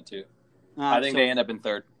 5-11 too. I think they end up in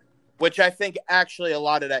third. Which I think actually a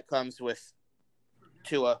lot of that comes with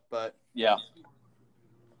Tua, but yeah,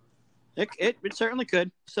 it certainly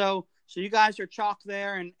could. So you guys are chalk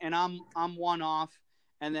there, and I'm one off,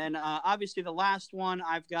 and then obviously the last one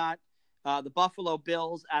I've got the Buffalo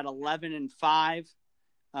Bills at 11-5.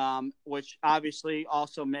 Which obviously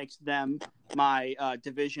also makes them my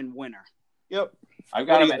division winner. Yep, I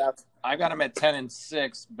got them at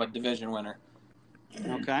 10-6, but division winner.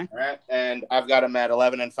 Okay. All right, and I've got them at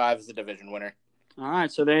 11-5 as the division winner. All right,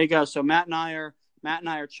 so there you go. So Matt and I are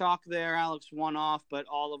chalk there. Alex one off, but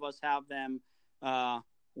all of us have them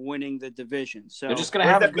winning the division. So they're just gonna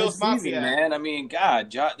have a good season, man. I mean,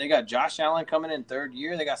 God, they got Josh Allen coming in third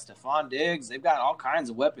year. They got Stephon Diggs. They've got all kinds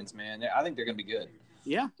of weapons, man. I think they're gonna be good.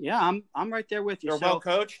 Yeah, I'm right there with you. They're well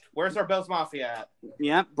coached. Where's our Bills Mafia at?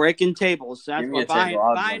 Yeah, breaking tables. We're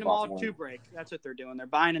buying them all to break. That's what they're doing. They're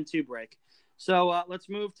buying them to break. So let's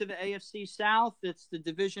move to the AFC South. It's the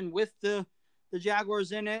division with the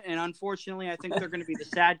Jaguars in it, and unfortunately, I think they're going to be the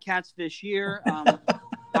Sad Cats this year.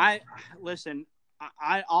 I'll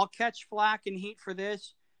catch flack and heat for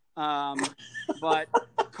this, but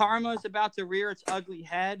karma is about to rear its ugly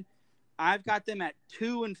head. I've got them at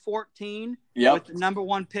 2-14 with the number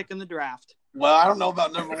one pick in the draft. Well, I don't know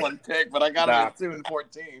about number one pick, but I got them at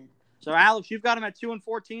 2-14. So, Alex, you've got them at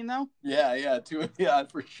 2-14, though? Yeah,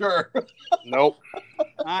 for sure. Nope. All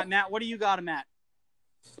right, Matt, what do you got them at?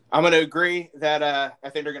 I'm going to agree that I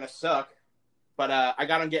think they're going to suck, but I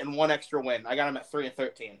got them getting one extra win. I got them at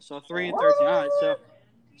 3-13. So 3-13. All right,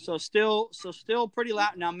 so still pretty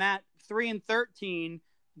loud. Now, Matt, 3-13.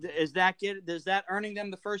 Does that earning them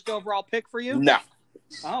the first overall pick for you? No.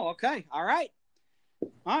 Oh, okay. All right.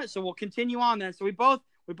 So we'll continue on then. So we both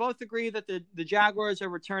agree that the Jaguars are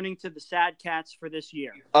returning to the Sad Cats for this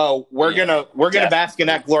year. Oh, we're gonna bask in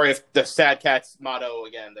that glory of the Sad Cats motto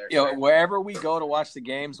again. There. Wherever we go to watch the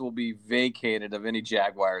games will be vacated of any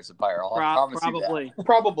Jaguars apparel. Probably.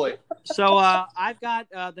 So I've got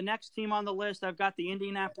the next team on the list. I've got the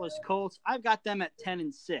Indianapolis Colts. I've got them at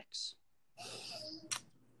 10-6.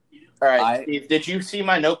 All right, Steve, did you see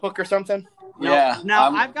my notebook or something? Yeah. Now,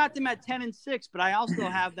 I've got them at 10-6, but I also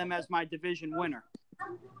have them as my division winner.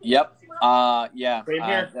 Yep. Yeah. Same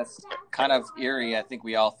here. That's kind of eerie. I think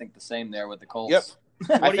we all think the same there with the Colts.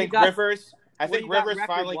 Yep. I think Rivers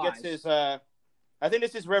finally gets his I think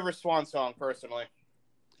this is Rivers' swan song, personally.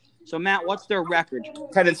 So, Matt, what's their record?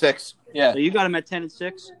 10-6. Yeah. So you got them at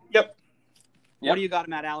 10-6? Yep. What do you got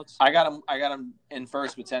them at, Alex? I got them in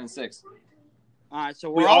first with 10-6. All right,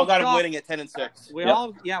 so we all got them winning at 10-6. We're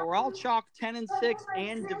all chalk 10-6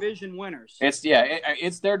 and division winners.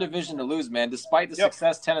 It's their division to lose, man. Despite the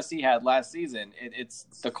success Tennessee had last season, it's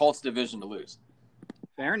the Colts' division to lose.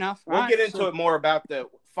 Fair enough. We'll get into it more about the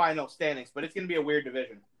final standings, but it's going to be a weird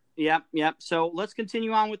division. Yep. So let's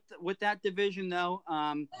continue on with that division, though.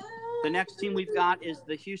 The next team we've got is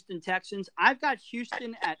the Houston Texans. I've got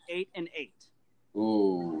Houston at 8-8.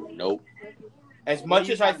 Ooh, nope. As much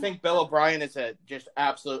as I think Bill O'Brien is a just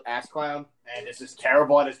absolute ass clown and is just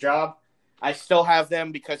terrible at his job, I still have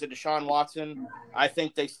them because of Deshaun Watson. I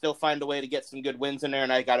think they still find a way to get some good wins in there,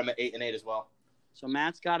 and I got them at 8-8 as well. So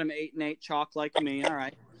Matt's got him 8-8, chalk like me. All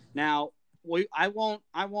right. Now I won't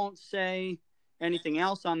say anything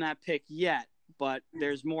else on that pick yet, but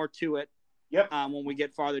there's more to it. Yep. When we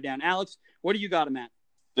get farther down, Alex, what do you got him at?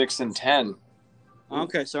 6-10.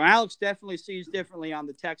 Okay, so Alex definitely sees differently on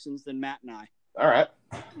the Texans than Matt and I. All right.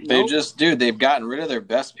 They've gotten rid of their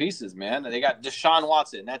best pieces, man. They got Deshaun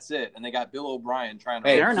Watson, that's it. And they got Bill O'Brien trying to...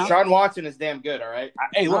 Hey, Deshaun Watson is damn good, all right?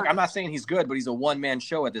 Look, I'm not saying he's good, but he's a one-man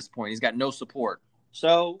show at this point. He's got no support.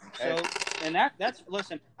 And that's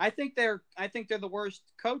listen. I think they're the worst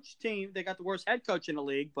coach team. They got the worst head coach in the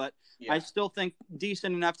league, but I still think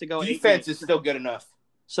decent enough to go. Defense is still good enough.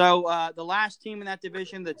 So the last team in that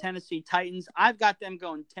division, the Tennessee Titans, I've got them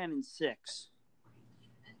going 10-6.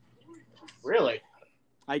 Really?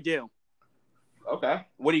 I do. Okay.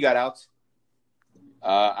 What do you got, Alex?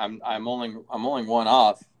 I'm only one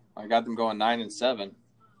off. I got them going 9-7.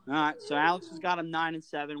 All right. So Alex has got them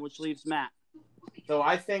 9-7, which leaves Matt. So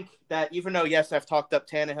I think that even though, yes, I've talked up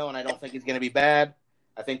Tannehill and I don't think he's going to be bad,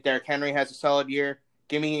 I think Derrick Henry has a solid year.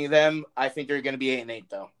 Give me them. I think they're going to be 8-8,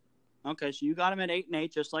 though. Okay, so you got them at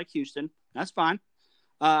 8-8, just like Houston. That's fine.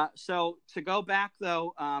 So to go back,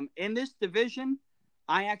 though, in this division,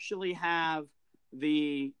 I actually have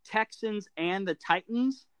the Texans and the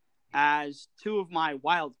Titans as two of my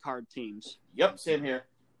wild card teams. Yep, same here.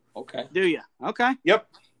 Okay. Do you? Okay. Yep.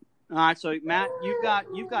 All right, so Matt, you've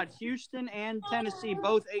got Houston and Tennessee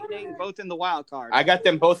both 8-8 and both in the wild card. I got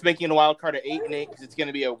them both making a wild card at 8-8 because it's going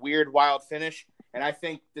to be a weird wild finish, and I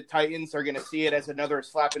think the Titans are going to see it as another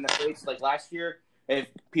slap in the face like last year if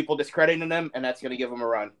people discrediting them, and that's going to give them a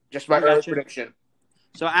run. Just my early prediction.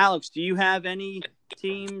 So, Alex, do you have any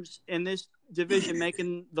teams in this division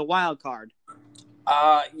making the wild card?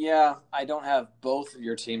 Yeah, I don't have both of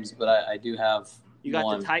your teams, but I do have. You got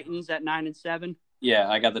one. the Titans at 9-7. Yeah,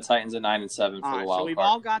 I got the Titans at 9-7 for the wild card. So we've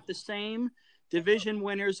all got the same division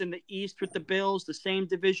winners in the East with the Bills, the same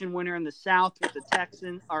division winner in the South with the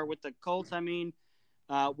Texans or with the Colts. I mean,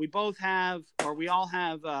 we all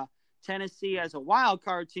have Tennessee as a wild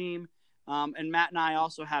card team, and Matt and I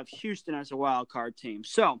also have Houston as a wild card team.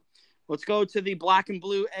 So let's go to the black and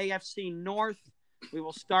blue AFC North. We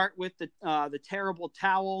will start with the terrible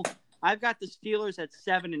towel. I've got the Steelers at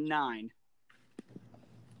 7-9.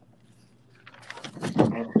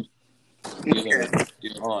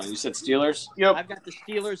 Hold on, you said Steelers? Yep. I've got the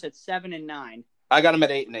Steelers at 7-9. I got them at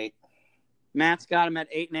 8-8. Matt's got them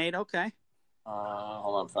at 8-8. Okay.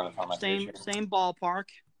 Hold on, I'm trying to find my page here. Same ballpark.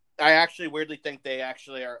 I actually weirdly think they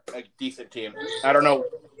actually are a decent team. I don't know.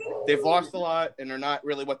 They've lost a lot, and they're not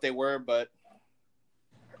really what they were, but.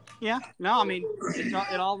 Yeah. No, I mean,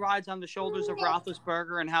 it all rides on the shoulders of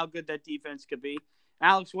Roethlisberger and how good that defense could be.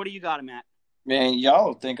 Alex, what do you got him at? Man,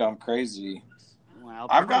 y'all think I'm crazy. Well,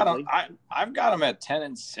 I've got them at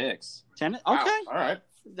 10-6. 10. Okay. Wow. All right.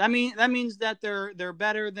 That means that they're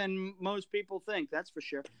better than most people think. That's for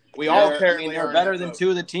sure. They're better than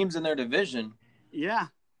two of the teams in their division. Yeah.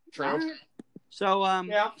 True. Right. So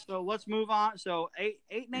So let's move on. So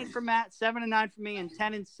 8-8 for Matt, 7-9 for me, and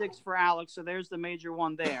 10-6 for Alex. So there's the major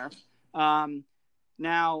one there.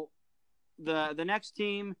 Now the next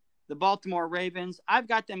team, the Baltimore Ravens, I've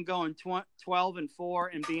got them going 12-4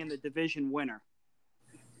 and being the division winner.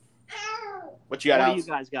 What you got, What do you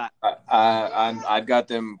guys got? I've got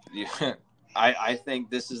them. I think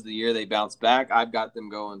this is the year they bounce back. I've got them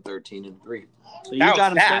going 13-3. So you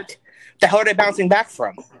got them. What the hell are they bouncing back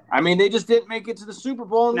from? I mean, they just didn't make it to the Super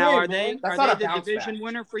Bowl. Now, are they the division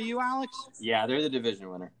winner for you, Alex? Yeah, they're the division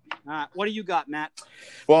winner. What do you got, Matt?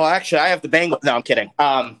 Well, actually, I have the Bengals. No, I'm kidding.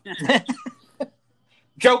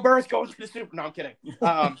 Joe Burrow's going to the Super. No, I'm kidding.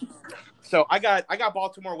 So I got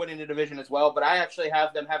Baltimore winning the division as well, but I actually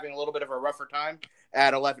have them having a little bit of a rougher time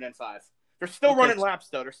at 11-5. They're still running laps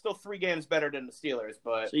though. They're still 3 games better than the Steelers,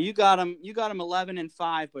 but so you got them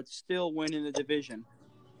 11-5, but still winning the division.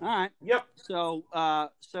 All right. Yep. So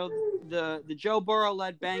the Joe Burrow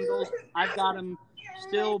led Bengals, I've got them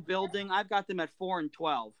still building. I've got them at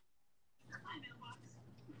 4-12.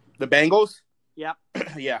 The Bengals? Yep.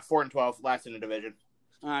 Yeah, 4-12, last in the division.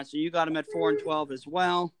 All right, so you got them at 4-12 as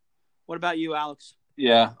well. What about you, Alex?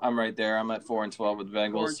 Yeah, I'm right there. I'm at 4-12 with the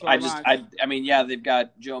Bengals. I mean, yeah, they've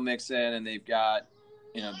got Joe Mixon and they've got,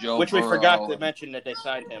 Joe. Which Burrow. We forgot to mention that they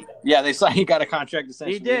signed him. Yeah, he got a contract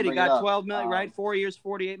essentially. He did. He got $12 million, right? 4 years,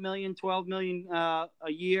 $48 million, $12 million a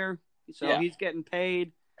year. So he's getting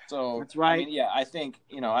paid. So that's right. I mean, yeah, I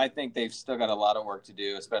think they've still got a lot of work to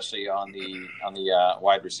do, especially on the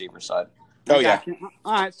wide receiver side. Oh yeah.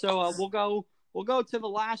 All right, so we'll go to the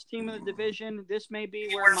last team of the division. This may be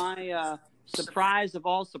where my surprise of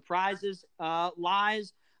all surprises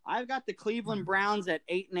lies. I've got the Cleveland Browns at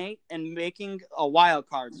 8-8 and making a wild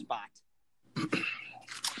card spot.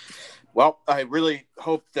 Well, I really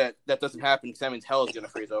hope that doesn't happen because that means hell is going to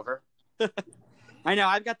freeze over. I know.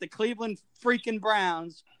 I've got the Cleveland freaking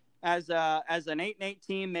Browns as an 8-8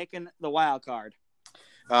 team making the wild card.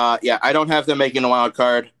 Yeah, I don't have them making a wild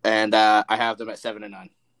card, and I have them at 7-9.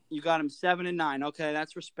 You got them 7-9. Okay,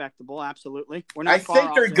 that's respectable. Absolutely. I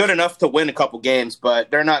think they're good enough to win a couple games,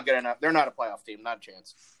 but they're not good enough. They're not a playoff team. Not a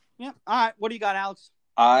chance. Yeah. All right. What do you got, Alex?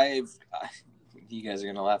 You guys are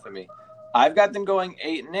gonna laugh at me. I've got them going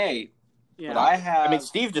 8-8, Yeah. but I have. I mean,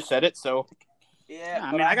 Steve just said it, so Yeah,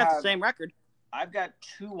 I but mean, I got have- the same record. I've got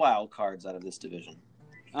 2 wild cards out of this division,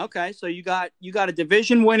 Okay, so you got a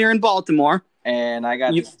division winner in Baltimore. and I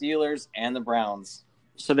got You- the Steelers and the Browns.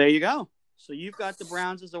 So there you go. So you've got the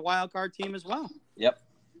Browns as a wild card team as well. Yep.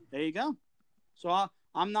 There you go. So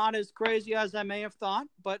I'm not as crazy as I may have thought,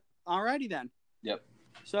 but alrighty then. Yep.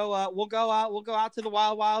 So we'll go out to the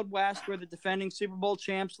Wild Wild West where the defending Super Bowl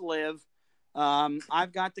champs live.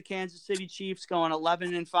 I've got the Kansas City Chiefs going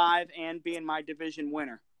 11-5 and being my division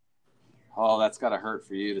winner. Oh, that's gotta hurt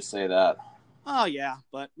for you to say that. Oh yeah,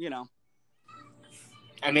 but you know,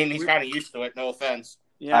 I mean, he's kind of used to it. No offense.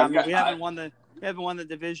 yeah, I've got- we haven't won the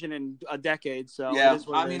division in a decade. So Yeah, it is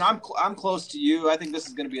what I it mean, is. I'm close to you. I think this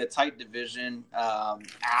is going to be a tight division.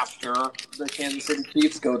 After the Kansas City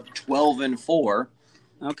Chiefs go 12-4.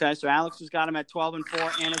 Okay, so Alex has got him at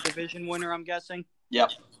 12-4 and a division winner, I'm guessing.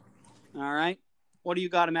 Yep. All right. What do you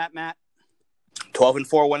got him at, Matt?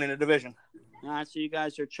 12-4 winning the division. All right, so you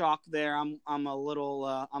guys are chalk there. I'm a little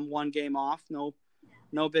I'm 1 game off. No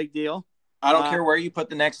big deal. I don't care where you put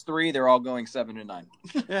the next 3; they're all going 7-9.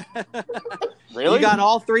 Really? You got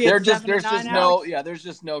all 3 at There's 7-9, just Alex? there's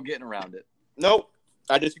just no getting around it. Nope.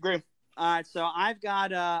 I disagree. All right, so I've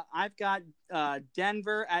got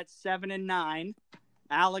Denver at 7-9.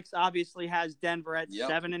 Alex obviously has Denver at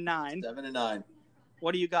 7-9. 7-9.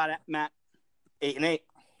 What do you got, Matt? 8-8.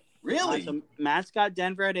 Really? All right, so Matt's got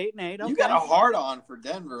Denver at 8-8. Okay. You got a hard on for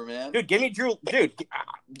Denver, man. Dude, give me Drew. Dude,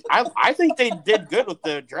 I think they did good with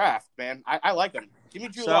the draft, man. I like them. Give me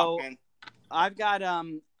Drew Lock, man. I've got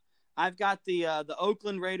the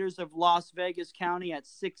Oakland Raiders of Las Vegas County at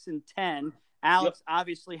 6-10. Alex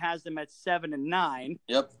obviously has them at 7-9.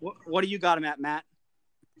 Yep. What do you got them at, Matt?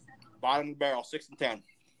 Bottom of the barrel, 6-10.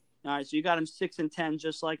 All right, so you got them 6-10,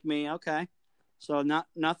 just like me. Okay, so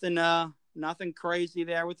nothing crazy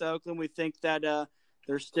there with Oakland. We think that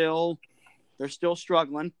they're still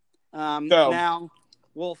struggling. Now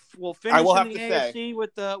we'll finish in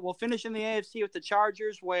the AFC with the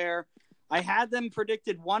Chargers, where I had them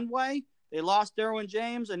predicted one way. They lost Derwin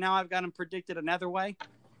James, and now I've got them predicted another way.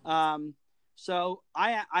 So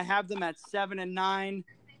I have them at 7-9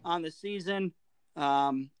 on the season,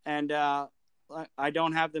 and I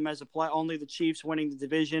don't have them as a play. Only the Chiefs winning the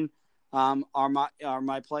division are my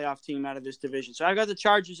playoff team out of this division. So I got the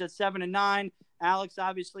Chargers at 7-9. Alex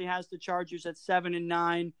obviously has the Chargers at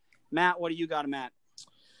 7-9. Matt, what do you got them at?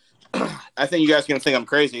 I think you guys are gonna think I'm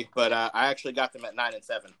crazy, but I actually got them at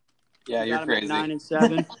 9-7. Yeah, you're crazy.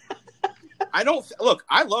 9-7. I don't look.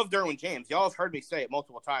 I love Derwin James. Y'all have heard me say it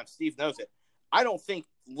multiple times. Steve knows it. I don't think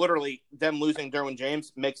literally them losing Derwin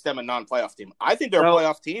James makes them a non-playoff team. I think they're a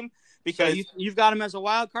playoff team because you've got them as a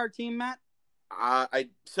wild card team, Matt. I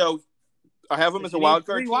have them as a wild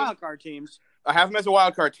card team. Wild card teams. I have them as a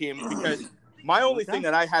wild card team because my only thing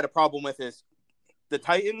that I had a problem with is the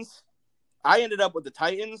Titans. I ended up with the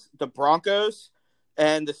Titans, the Broncos,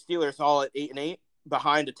 and the Steelers all at 8-8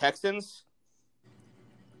 behind the Texans.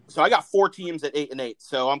 So I got 4 teams at 8-8.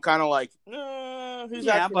 So I'm kind of like, who's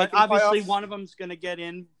actually but making obviously playoffs? one of them's going to get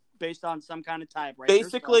in based on some kind of tiebreaker.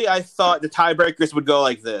 Basically, I thought the tiebreakers would go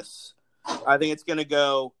like this. I think it's going to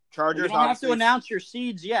go Chargers. You don't have to announce your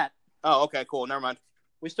seeds yet. Oh, okay, cool. Never mind.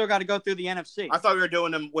 We still got to go through the NFC. I thought we were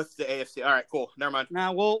doing them with the AFC. All right, cool. Never mind.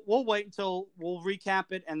 Now we'll wait until we'll recap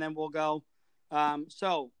it and then we'll go.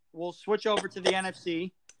 So we'll switch over to the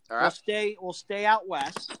NFC. All right. We'll stay out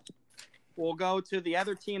west. We'll go to the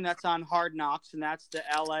other team that's on Hard Knocks, and that's the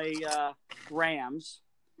LA Rams.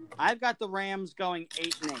 I've got the Rams going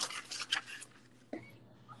 8-8.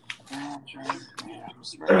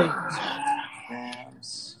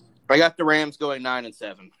 Rams. I got the Rams going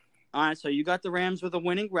 9-7. All right, so you got the Rams with a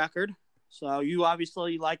winning record. So you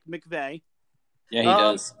obviously like McVay. Yeah, he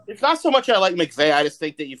does. It's not so much I like McVay. I just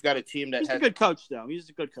think that you've got a team that He's has a good coach, though. He's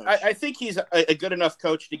a good coach. I think he's a good enough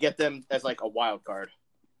coach to get them as like a wild card.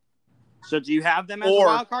 So do you have them as a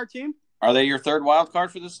wild card team? Are they your third wild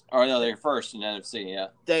card for this? Or no, they're first in NFC, yeah.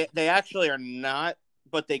 They actually are not,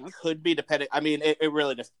 but they could be depending. I mean, it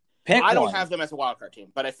really just. Pick I don't one. have them as a wild card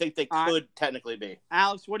team, but I think they could technically be.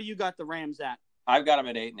 Alex, what do you got the Rams at? I've got them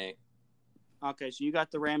at 8-8. Okay, so you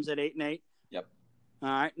got the Rams at 8-8. Yep. All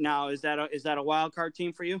right. Now, is that a wild card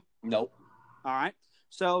team for you? Nope. All right.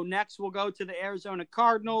 So next we'll go to the Arizona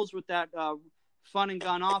Cardinals with that fun and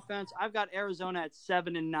gun offense. I've got Arizona at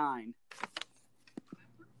 7-9.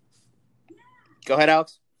 Go ahead,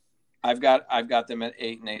 Alex. I've got them at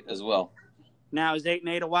 8-8 as well. Now, is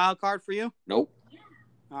 8-8 a wild card for you? Nope.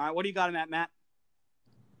 All right. What do you got them at, Matt?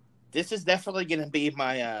 This is definitely going to be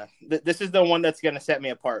my. This is the one that's going to set me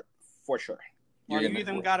apart for sure. Or you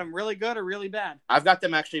either got them really good or really bad. I've got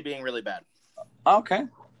them actually being really bad. Okay.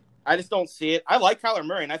 I just don't see it. I like Kyler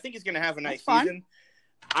Murray, and I think he's going to have a nice season.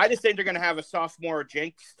 I just think they're going to have a sophomore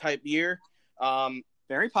jinx type year.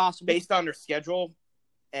 Very possible. Based on their schedule.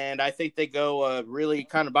 And I think they go really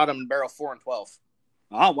kind of bottom barrel 4-12.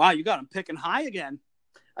 Oh, wow. You got them picking high again.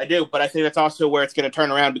 I do, but I think that's also where it's going to turn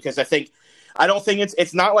around because I don't think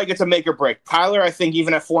it's not like it's a make or break. Kyler, I think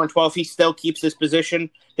even at 4-12, he still keeps his position,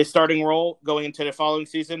 his starting role going into the following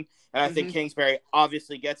season. And I think Kingsbury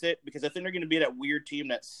obviously gets it because I think they're going to be that weird team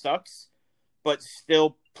that sucks, but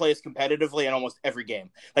still plays competitively in almost every game.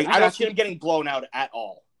 Like I don't see them getting blown out at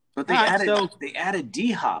all. But they added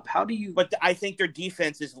D-Hop. How do you? But I think their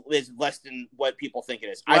defense is less than what people think it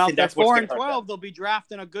is. Well, I think that's what's 4-12. They'll be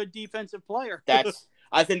drafting a good defensive player.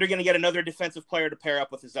 I think they're going to get another defensive player to pair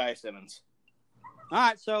up with Isaiah Simmons. All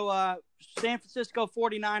right, so San Francisco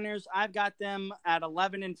 49ers, I've got them at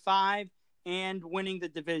 11-5 and winning the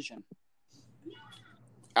division.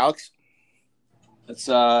 Alex? It's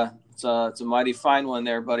a mighty fine one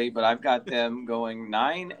there, buddy, but I've got them going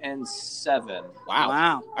 9-7.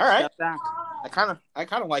 Wow. All right. Step back. I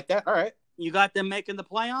kind of like that. All right. You got them making the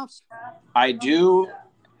playoffs? I do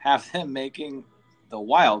have them making the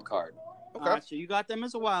wild card. Okay. All right, so you got them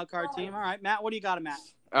as a wild card team. All right, Matt, what do you got them at?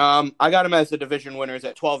 I got them as the division winners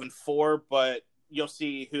at 12-4, but you'll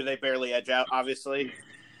see who they barely edge out, obviously.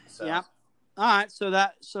 So. Yeah. All right, so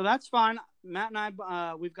that's fine. Matt and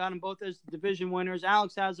I, we've got them both as division winners.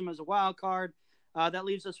 Alex has them as a wild card. That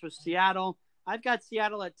leaves us with Seattle. I've got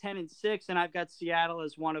Seattle at 10-6, and I've got Seattle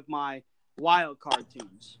as one of my wild card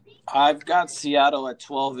teams. I've got Seattle at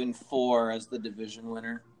 12-4 as the division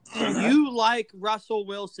winner. So you like Russell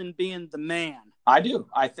Wilson being the man? I do.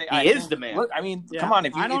 I think he is the man. Look, I mean, come on.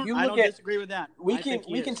 If you look I don't disagree with that. We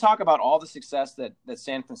can talk about all the success that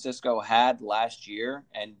San Francisco had last year,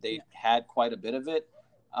 and they had quite a bit of it.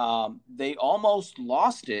 They almost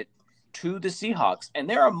lost it to the Seahawks, and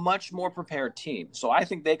they're a much more prepared team. So I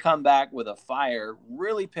think they come back with a fire,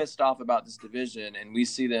 really pissed off about this division, and we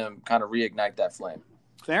see them kind of reignite that flame.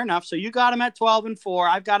 Fair enough. So you got them at 12-4.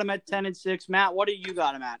 I've got them at 10-6. Matt, what do you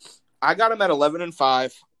got them at? I got them at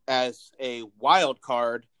 11-5 as a wild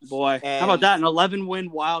card. Boy, how about that? An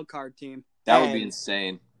 11-win wild card team. That would be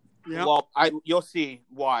insane. Yep. Well, you'll see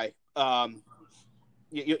why.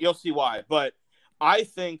 You'll see why. But I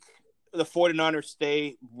think the 49ers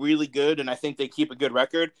stay really good, and I think they keep a good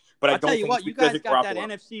record. But I don't tell you think what, you guys got that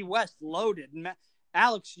Garoppolo. NFC West loaded.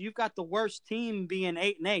 Alex, you've got the worst team being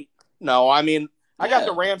 8-8. No, I mean, I got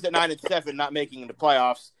the Rams at 9-7, not making the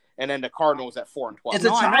playoffs, and then the Cardinals at 4-12. It's a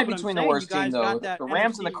tie between the worst team, though. The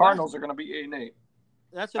Rams and the Cardinals are going to be 8-8.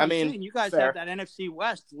 That's what I'm saying. You guys have that NFC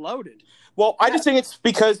West loaded. Well, I just think it's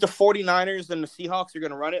because the 49ers and the Seahawks are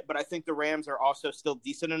going to run it, but I think the Rams are also still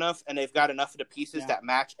decent enough, and they've got enough of the pieces that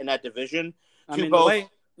match in that division to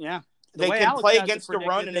they can play against the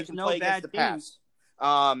run and they can play against the pass.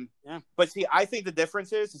 But see, I think the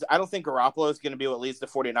difference is I don't think Garoppolo is going to be what leads the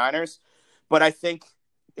 49ers, but I think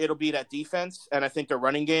it'll be that defense, and I think their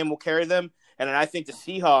running game will carry them. And then I think the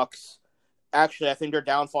Seahawks, actually, I think their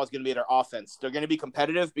downfall is going to be their offense. They're going to be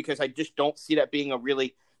competitive because I just don't see that being a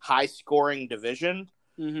really high-scoring division.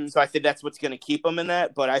 Mm-hmm. So I think that's what's going to keep them in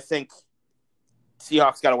that. But I think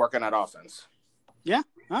Seahawks got to work on that offense. Yeah.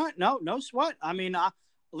 All right. No sweat. I mean,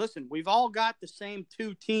 listen, we've all got the same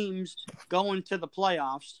two teams going to the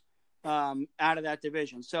playoffs out of that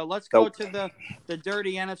division. So let's go to the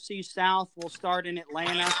dirty NFC South. We'll start in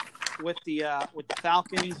Atlanta with the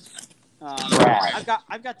Falcons. I've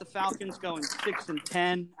got the Falcons going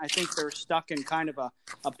 6-10. I think they're stuck in kind of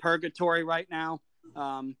a purgatory right now.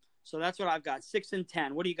 So that's what I've got,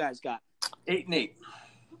 6-10. What do you guys got? 8-8.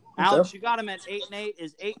 Alex, you got them at 8-8.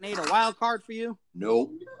 Is 8-8 a wild card for you?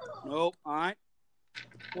 Nope. All right.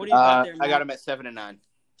 What do you got there, Matt? I got them at 7-9.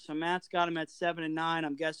 So Matt's got them at 7-9.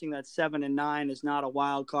 I'm guessing that 7-9 is not a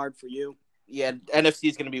wild card for you. Yeah, NFC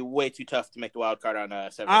is going to be way too tough to make the wild card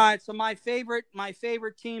on 7. All right, so my favorite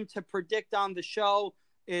team to predict on the show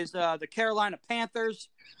is the Carolina Panthers.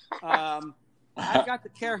 I've got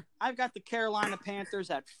the Carolina Panthers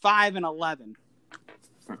at 5-11.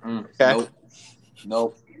 Okay.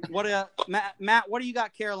 Nope. What Matt? What do you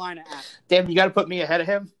got Carolina at? Damn, you got to put me ahead of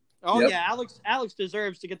him. Oh yeah, Alex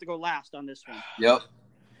deserves to get to go last on this one. Yep.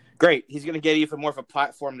 Great, he's going to get even more of a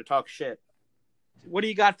platform to talk shit. What do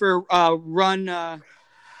you got for run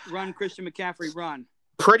Christian McCaffrey run?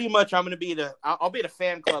 Pretty much, I'm going to I'll be at a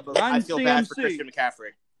fan club of I feel bad for Christian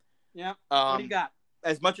McCaffrey. Yeah. What do you got?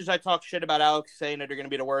 As much as I talk shit about Alex saying that they're going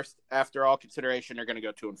to be the worst, after all consideration, they're going to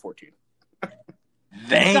go 2-14.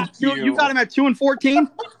 Thank you. You got him at 2-14?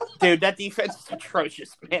 Dude, that defense is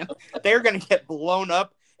atrocious, man. They're going to get blown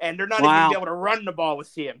up, and they're not even going to be able to run the ball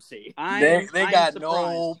with CMC. They got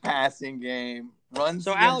no passing game. Run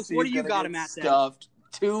So, CMC Alex, what do you is got gonna him get at then? stuffed.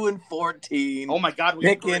 2-14. Oh, my God.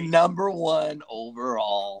 Picking number 1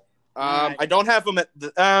 overall. Right. I don't have them at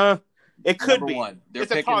the it could number be. 1. They're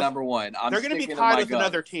It's a picking toss. number 1. They're going to be tied with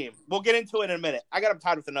another team. We'll get into it in a minute. I got them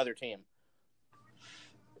tied with another team.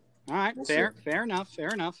 All right, fair enough.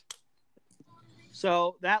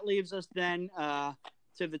 So that leaves us then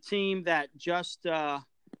to the team that just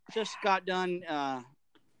got done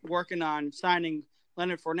working on signing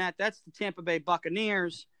Leonard Fournette. That's the Tampa Bay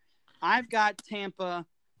Buccaneers. I've got Tampa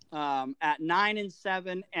at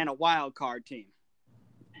 9-7 and a wild card team.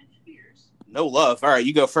 No love. All right,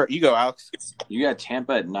 you go first. You go, Alex. You got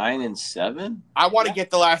Tampa at 9-7? I want to get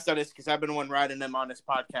the last on this because I've been the one riding them on this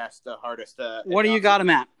podcast the hardest. What do you got them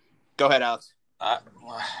at? Go ahead, Alex.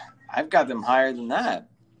 I've got them higher than that.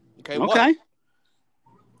 Okay.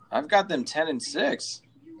 I've got them 10-6.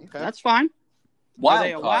 Okay. That's fine. Wild Are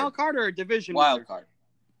they card. a wild card or a division? Wild winner? card.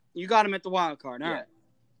 You got them at the wild card. All right.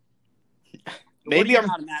 Maybe what do you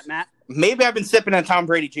got 'em at, Matt? Maybe I've been sipping on Tom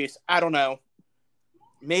Brady juice. I don't know.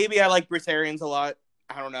 Maybe I like Bruce Arians a lot.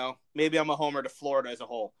 I don't know. Maybe I'm a homer to Florida as a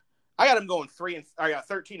whole. I got them going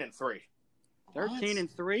 13-3.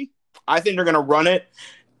 13-3. I think they're going to run it.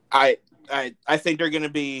 I think they're going to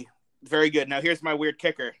be very good. Now, here's my weird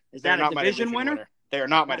kicker. Is They're that a not my division winner? They are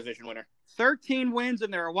not my division winner. 13 wins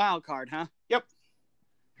and they're a wild card, huh? Yep.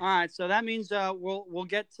 All right, so that means we'll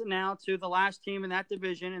get to the last team in that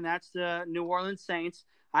division, and that's the New Orleans Saints.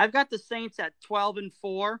 I've got the Saints at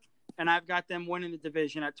 12-4, and I've got them winning the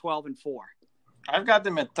division at 12-4. I've got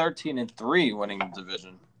them at 13-3 winning the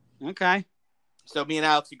division. Okay. So me and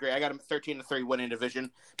Alex agree. I got them at 13-3 winning division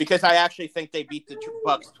because I actually think they beat the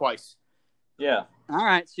Bucs twice. Yeah. All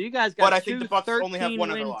right, so you guys got But I two think the Bucs only have one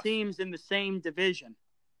other 13-win loss. teams in the same division.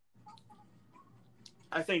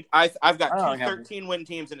 I think I've got I don't two have 13-win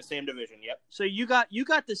teams in the same division. Yep. So you got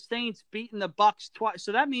the Saints beating the Bucs twice.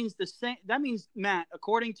 So that means Matt,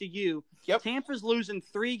 according to you, Yep. Tampa's losing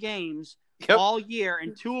 3 games Yep. all year,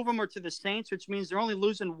 and 2 of them are to the Saints, which means they're only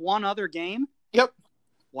losing one other game. Yep.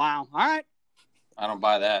 Wow. All right. I don't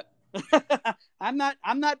buy that. I'm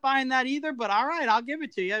not buying that either, but all right, I'll give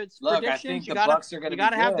it to you. It's Look, I predictions. think the Bucs are going to be You got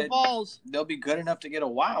to have the good. balls. They'll be good enough to get a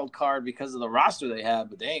wild card because of the roster they have,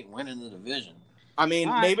 but they ain't winning the division. I mean,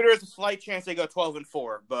 All right. maybe there's a slight chance they go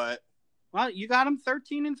 12-4, but Well, you got them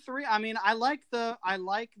 13-3. I mean, I like the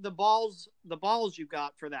balls you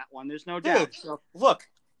got for that one. There's no doubt. Dude. So, look,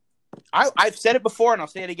 I've said it before, and I'll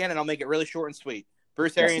say it again, and I'll make it really short and sweet.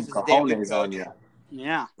 Bruce Arians is a damn good coach.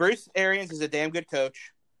 yeah. Bruce Arians is a damn good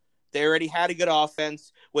coach. They already had a good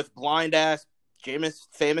offense with blind-ass famous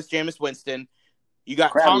Jameis Winston. You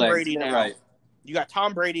got Crab Tom legs, Brady yeah, now. right. You got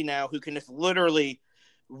Tom Brady now who can just literally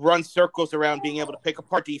run circles around being able to pick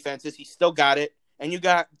apart defenses. He still got it. And you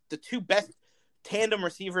got the 2 best tandem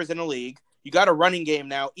receivers in the league. You got a running game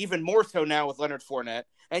now, even more so now with Leonard Fournette.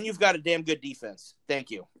 And you've got a damn good defense.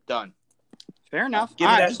 Thank you. Done. Fair enough. Give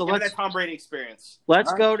All me right, that, so give me let's that Tom Brady experience.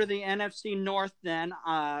 go to the NFC North then.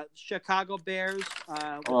 Chicago Bears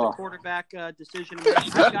with the quarterback decision.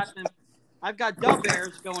 I've got the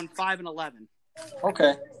Bears going 5-11.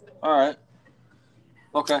 Okay. All right.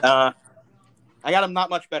 Okay. I got them not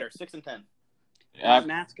much better, 6-10. Yeah,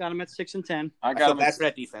 Matt's got them at 6-10. I I got feel them. bad for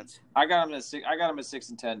that defense. I got them at 6. I got them at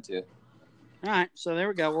 6-10 too, All right, so there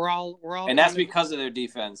we go. We're all. and that's because of their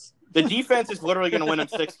defense. The defense is literally going to win them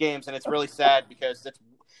 6 games, and it's really sad because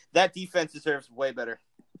that defense deserves way better.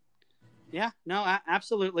 Yeah, no,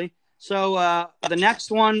 absolutely. So the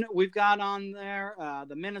next one we've got on there,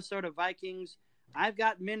 the Minnesota Vikings. I've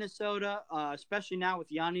got Minnesota, especially now with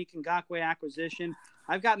Yannick Ngakoue acquisition.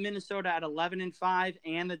 I've got Minnesota at 11-5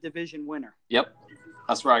 and the division winner. Yep,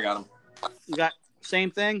 that's where I got them. You got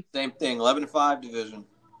same thing? Same thing. 11-5 division.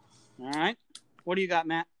 All right. What do you got,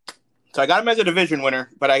 Matt? So I got him as a division winner,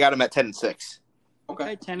 but I got him at 10-6.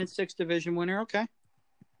 Okay, 10-6 division winner. Okay.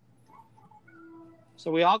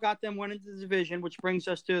 So we all got them winning the division, which brings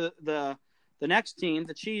us to the next team,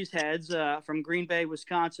 the Cheeseheads from Green Bay,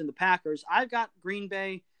 Wisconsin, the Packers. I've got Green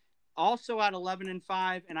Bay also at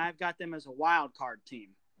 11-5, and I've got them as a wild card team.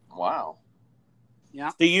 Wow. Yeah.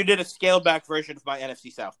 So you did a scaled back version of my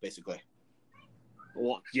NFC South, basically.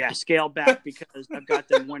 Well, yeah, scale back because I've got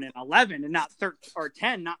them winning 11 and not 13 or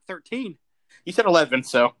 10, not 13 You said 11,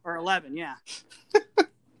 so. or 11. Yeah.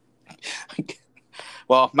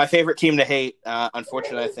 Well, my favorite team to hate,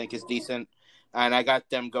 unfortunately, I think is decent, and I got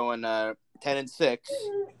them going 10-6,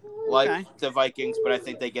 like Okay. the Vikings, but I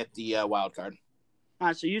think they get the wild card. All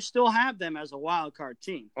right, so you still have them as a wild card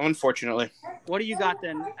team. Unfortunately. What do you got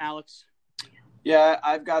then, Alex? Yeah,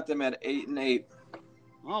 I've got them at 8-8.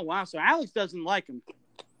 Oh wow, so Alex doesn't like them.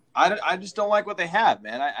 I just don't like what they have,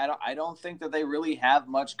 man. I don't think that they really have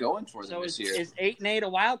much going for them So this year. is 8-8 a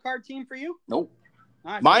wild card team for you? Nope.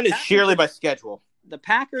 All right, so Mine the is Packers- sheerly by schedule. The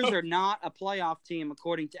Packers are not a playoff team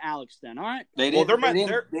according to Alex. Then, all right. They Well,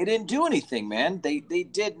 didn't do anything, man. They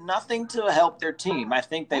did nothing to help their team. I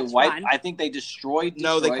think they That's wiped. fine. I think they destroyed.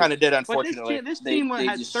 No, they kind of did, But unfortunately. this They- team they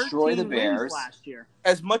had destroy 13 the Bears. wins last year.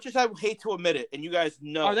 As much as I hate to admit it, and you guys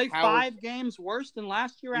know, Are they how- 5 games worse than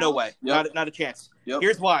last year? No Alex? way, Yep. not a chance. Yep.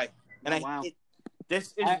 Here's why, and Oh, wow.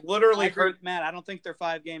 this is I literally agree hurt. with Matt. I don't think they're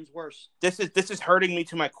 5 games worse. This is hurting me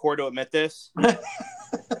to my core to admit this.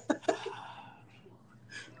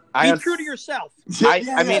 Be true to yourself.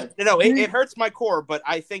 I mean, it hurts my core, but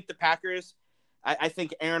I think the Packers. I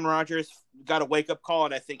think Aaron Rodgers got a wake up call,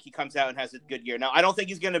 and I think he comes out and has a good year. Now, I don't think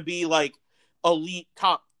he's going to be like elite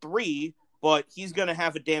top 3, but he's going to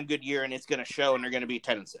have a damn good year, and it's going to show. And they're going to be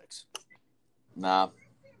 10-6. Nah.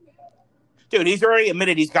 Dude, he's already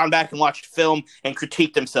admitted he's gone back and watched film and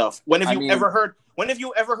critiqued himself. When have you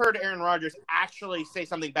ever heard Aaron Rodgers actually say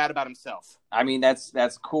something bad about himself? I mean, that's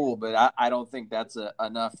cool, but I don't think that's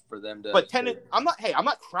enough for them to. But I'm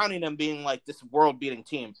not crowning them being like this world-beating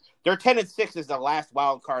team. They're 10-6 is the last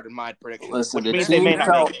wild card in my prediction. Listen, which means they may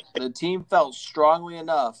not make it. the team felt strongly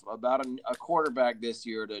enough about a quarterback this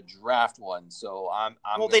year to draft one. So I'm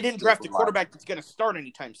Well, they didn't draft a quarterback that's going to start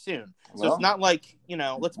anytime soon. So Well, it's not like,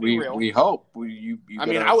 let's be real. We hope.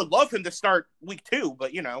 I would love him to start week 2,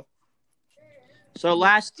 but So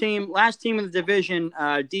last team in the division,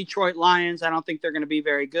 Detroit Lions. I don't think they're going to be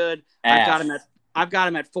very good. I've got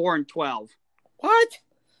them at 4-12. What?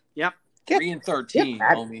 Yep. 3-13,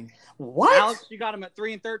 homie. What? Alex, you got them at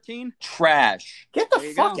 3-13. Trash. Get the There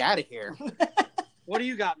you fuck go. out of here. What do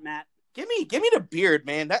you got, Matt? Give me the beard,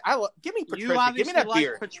 man. Give me Patricia. You Give obviously me that like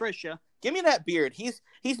beard. Patricia. Give me that beard. He's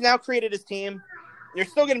now created his team. They're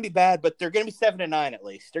still going to be bad, but they're going to be 7-9 at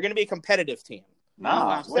least. They're going to be a competitive team. No,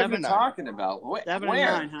 wow, what are you 7-9. talking about? 7-9,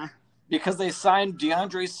 Where? huh? Because they signed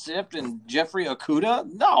DeAndre Swift and Jeffrey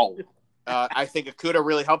Okudah? No. I think Okudah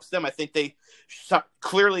really helps them. I think they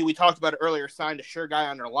clearly, we talked about it earlier, signed a sure guy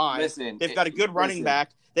on their line. They've got a good running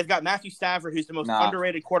back. They've got Matthew Stafford, who's the most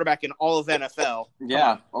underrated quarterback in all of NFL.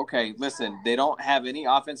 Yeah, okay. Listen, they don't have any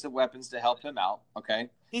offensive weapons to help him out, okay?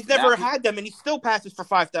 He's never had them, and he still passes for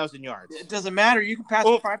 5,000 yards. It doesn't matter. You can pass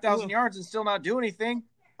for 5,000 yards and still not do anything.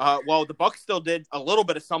 Well, the Bucs still did a little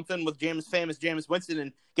bit of something with famous Jameis Winston,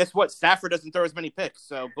 and guess what? Stafford doesn't throw as many picks,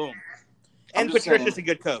 so boom. And Patricia's a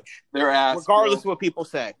good coach, regardless of what people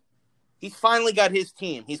say. He's finally got his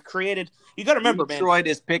team. He's created. You got to remember, man. Detroit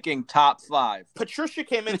is picking top 5. Patricia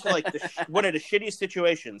came into like one of the shittiest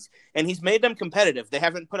situations, and he's made them competitive. They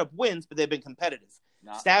haven't put up wins, but they've been competitive.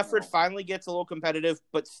 Stafford finally gets a little competitive,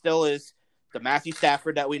 but still is the Matthew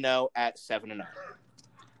Stafford that we know at 7-9.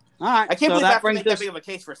 All right, I can't believe I have to make that big of a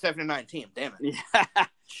case for a 7-9 team. Damn it.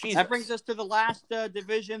 Yeah. That brings us to the last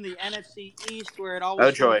division, the NFC East, where it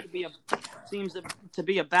always seems to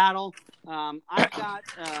be a battle. I've got.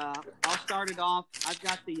 I'll start it off. I've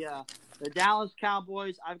got the Dallas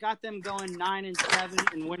Cowboys. I've got them going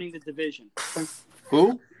 9-7 and winning the division.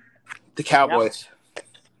 Who? The Cowboys. Yep.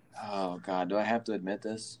 Oh God, do I have to admit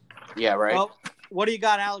this? Yeah, right. Well, what do you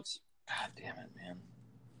got, Alex? God damn it, man.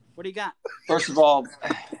 What do you got? First of all,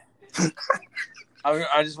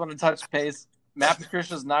 I just want to touch base. Matt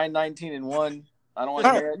Patricia's 9-19-1. I don't want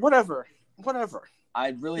to hear it. Whatever.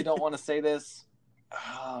 I really don't want to say this.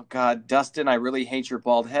 Oh God, Dustin, I really hate your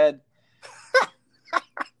bald head.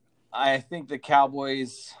 I think the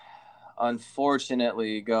Cowboys,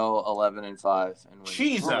 unfortunately, go 11-5 and win.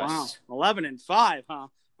 Jesus, oh, wow. 11-5, huh?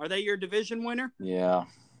 Are they your division winner? Yeah.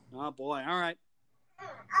 Oh boy. All right. All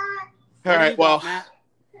right. Well,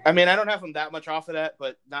 I mean, I don't have them that much off of that,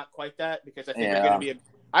 but not quite that because I think they're going to be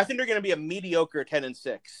I think they're going to be a mediocre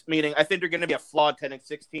 10-6. Meaning, I think they're going to be a flawed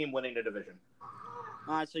 10-6 team winning the division.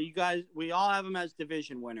 All right. So you guys, we all have them as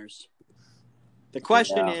division winners. The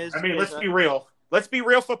question is, I mean, let's be real. Let's be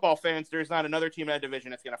real, football fans. There's not another team in that division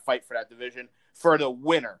that's going to fight for that division for the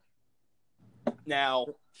winner. Now,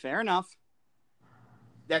 fair enough.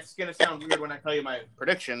 That's going to sound weird when I tell you my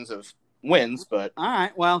predictions of wins, but all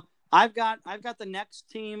right. Well, I've got the next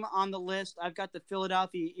team on the list. I've got the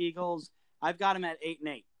Philadelphia Eagles. I've got them at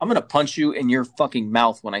 8-8. I'm gonna punch you in your fucking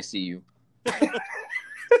mouth when I see you.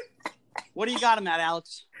 What do you got them at,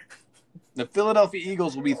 Alex? The Philadelphia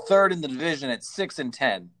Eagles will be third in the division at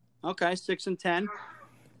 6-10. Okay, 6-10.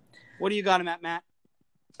 What do you got them at, Matt?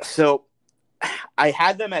 So, I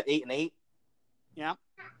had them at 8-8. Yeah.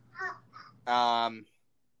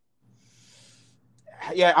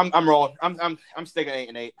 Yeah, I'm rolling. I'm sticking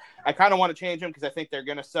 8-8. I kind of want to change them because I think they're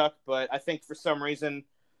gonna suck, but I think for some reason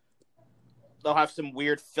they'll have some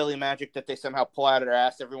weird Philly magic that they somehow pull out of their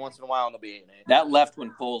ass every once in a while, and they'll be 8-8. That left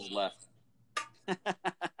when Foles left.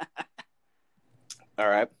 All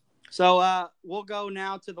right. So we'll go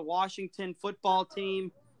now to the Washington football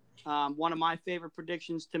team. One of my favorite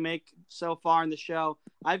predictions to make so far in the show.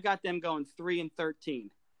 I've got them going 3-13.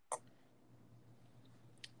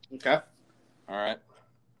 Okay. All right.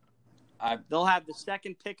 They'll have the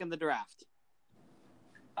second pick in the draft.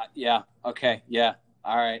 Yeah. Okay. Yeah.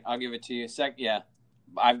 All right. I'll give it to you. Yeah.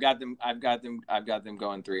 I've got them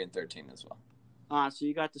going 3-13 as well. So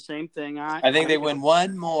you got the same thing. All right. I think they win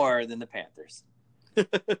one more than the Panthers.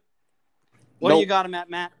 What do you got them at,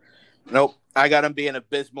 Matt? Nope. I got them being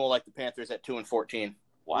abysmal like the Panthers at 2-14.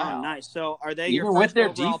 Wow. Oh, nice. So are they even your with their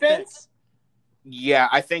overall defense? pick? Yeah,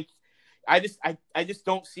 I think I just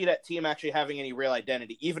don't see that team actually having any real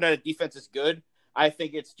identity. Even though the defense is good, I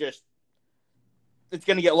think it's going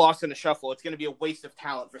to get lost in the shuffle. It's going to be a waste of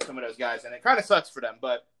talent for some of those guys, and it kind of sucks for them.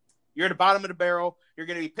 But you're at the bottom of the barrel. You're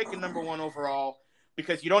going to be picking number 1 overall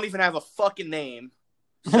because you don't even have a fucking name,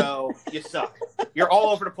 so you suck. You're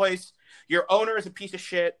all over the place. Your owner is a piece of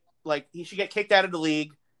shit. Like, he should get kicked out of the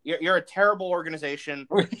league. You're a terrible organization.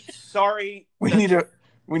 Sorry. We need to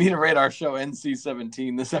rate our show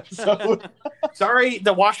NC-17 this episode. Sorry,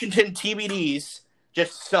 the Washington TBDs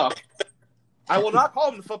just suck. I will not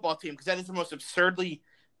call them the football team because that is the most absurdly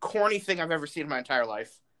corny thing I've ever seen in my entire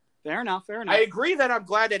life. Fair enough. I agree that I'm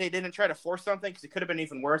glad that they didn't try to force something because it could have been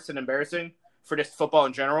even worse and embarrassing for just football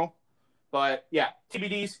in general. But, yeah,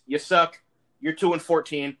 TBDs, you suck. You're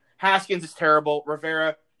 2-14. Haskins is terrible.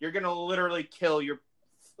 Rivera, you're going to literally kill your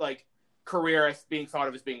career as being thought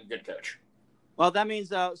of as being a good coach. Well, that means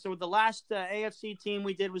so the last AFC team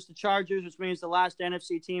we did was the Chargers, which means the last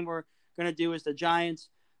NFC team we're going to do is the Giants.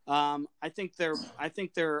 I think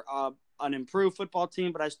they're an improved football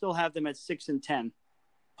team, but I still have them at 6-10.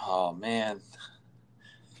 Oh man.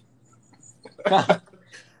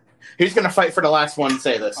 Who's going to fight for the last one and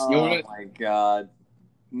say this? Oh my God.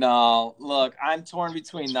 No, look, I'm torn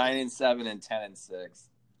between 9-7 and 10-6.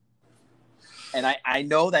 And I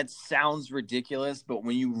know that sounds ridiculous, but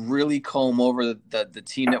when you really comb over the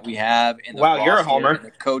team that we have and the you're a homer. and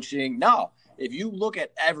the coaching, no. If you look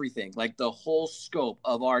at everything, like the whole scope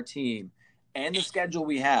of our team and the schedule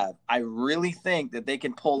we have, I really think that they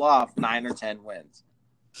can pull off 9 or 10 wins.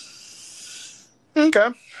 Okay.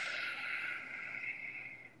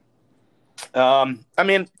 I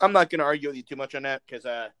mean, I'm not going to argue with you too much on that because.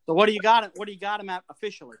 So what do you got? What do you got them at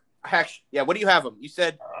officially? Actually, yeah. What do you have them? You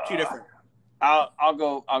said 2 different. I'll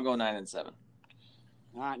go 9-7.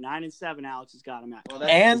 All right, 9-7. Alex has got them at. Well,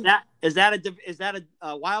 is that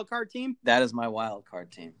a wild card team? That is my wild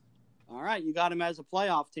card team. All right, you got them as a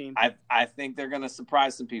playoff team. I think they're going to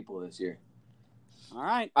surprise some people this year. All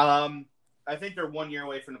right. I think they're 1 year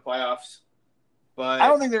away from the playoffs, but I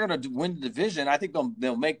don't think they're going to win the division. I think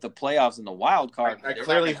they'll make the playoffs in the wild card. I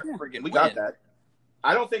clearly we got win. that.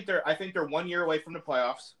 I think they're 1 year away from the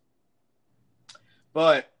playoffs,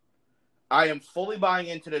 but I am fully buying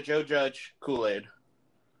into the Joe Judge Kool-Aid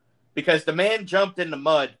because the man jumped in the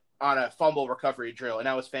mud on a fumble recovery drill, and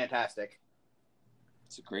that was fantastic.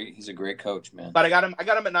 He's a great coach, man. But I got him at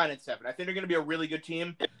 9-7. I think they're going to be a really good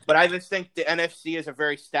team, but I just think the NFC is a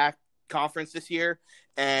very stacked conference this year,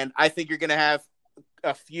 and I think you're going to have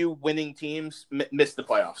a few winning teams miss the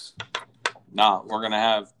playoffs. No, we're going to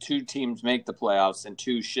have 2 teams make the playoffs and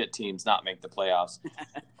 2 shit teams not make the playoffs.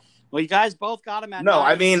 Well, you guys both got them at. No,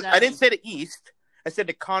 I mean, I didn't say the East. I said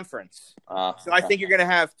the conference. So I think you're going to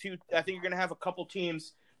have 2. I think you're going to have a couple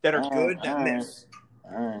teams that are good that miss.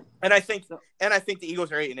 All right. And I think the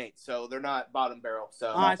Eagles are 8-8, so they're not bottom barrel. So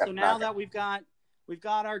all right. So now that we've got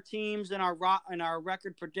our teams and our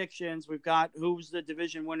record predictions, we've got who's the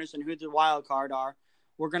division winners and who the wild card are.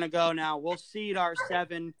 We're going to go now. We'll seed our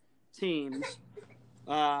 7 teams.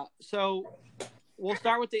 So we'll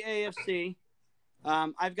start with the AFC.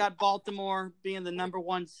 I've got Baltimore being the number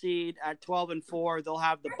 1 seed at 12-4. They'll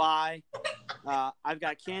have the bye. I've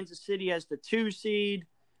got Kansas City as the 2 seed,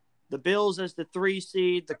 the Bills as the 3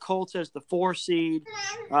 seed, the Colts as the 4 seed,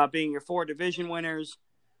 being your 4 division winners.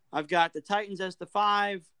 I've got the Titans as the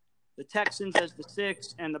 5, the Texans as the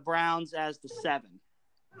 6, and the Browns as the 7.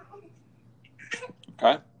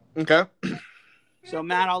 Okay. So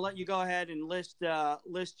Matt, I'll let you go ahead and list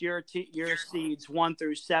your seeds 1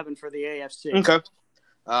 through 7 for the AFC. Okay.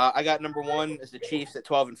 I got number 1 is the Chiefs at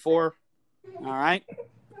 12-4. All right.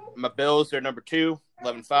 My Bills are number 2,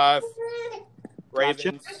 11-5.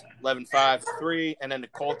 Ravens 11-5, 3, and then the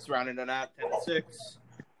Colts rounding it out 10-6.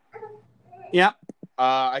 Yep.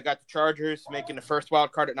 I got the Chargers making the first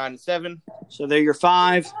wild card at 9-7. So they're your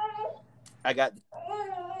 5. I got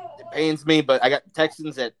it pains me, but I got the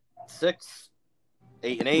Texans at 6,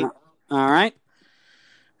 8-8. All right.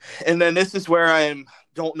 And then this is where I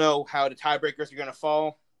don't know how the tiebreakers are going to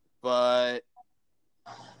fall, but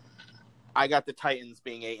I got the Titans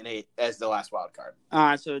being 8-8 as the last wild card. All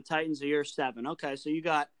right. So the Titans are your 7. Okay. So you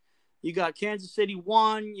got Kansas City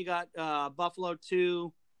 1, you got Buffalo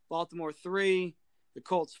 2, Baltimore 3, the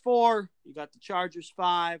Colts 4, you got the Chargers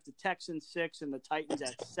 5, the Texans 6, and the Titans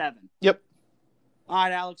at 7. Yep. All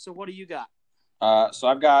right, Alex. So what do you got? So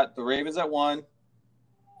I've got the Ravens at 1,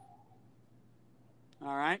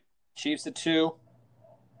 All right. Chiefs at 2, All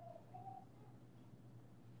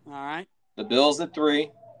right. the Bills at 3,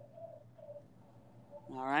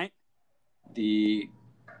 All right. the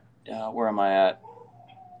where am I at?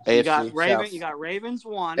 So you AFC got South. You got Ravens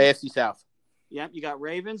 1. AFC South. Yep. You got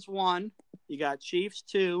Ravens 1. You got Chiefs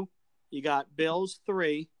 2. You got Bills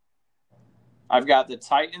 3. I've got the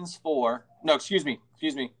Titans 4. No, excuse me.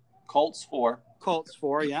 Colts 4. Colts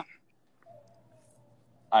 4. Yep.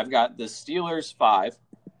 I've got the Steelers 5.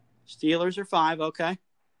 Steelers are 5. Okay.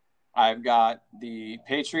 I've got the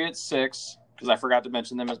Patriots 6 because I forgot to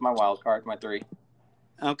mention them as my wild card, my 3.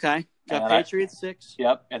 Okay. Got And Patriots 6.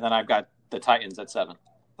 Yep, and then I've got the Titans at 7.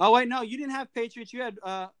 Oh wait, no, you didn't have Patriots. You had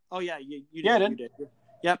oh yeah, you did. Yeah, I did. You did.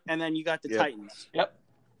 Yep, and then you got the Yep. Titans. Yep.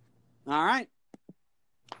 All right.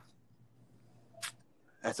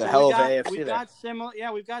 That's So a hell of an we've AFC there. got similar.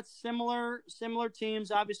 Yeah, we've got similar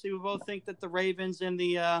teams. Obviously, we both think that the Ravens and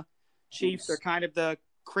the Chiefs are kind of the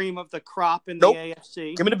cream of the crop in Nope. the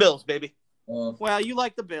AFC. Give me the Bills, baby. Well, you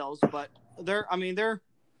like the Bills, but they're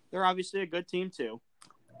obviously a good team too.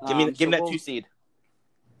 Give me So that 2 seed.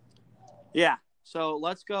 Yeah. So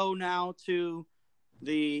let's go now to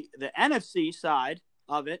the NFC side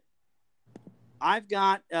of it. I've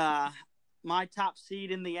got my top seed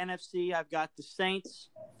in the NFC. I've got the Saints,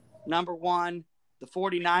 number 1, the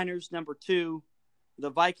 49ers, number 2, the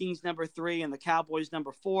Vikings, number 3, and the Cowboys,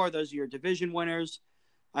 number 4. Those are your division winners.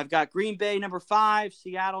 I've got Green Bay, number 5,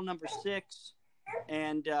 Seattle, number 6,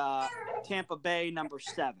 and Tampa Bay, number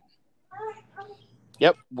 7.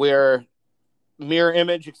 Yep, we're mirror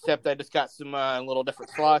image, except I just got some little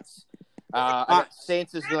different slots. I got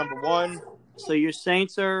Saints as the number 1. So your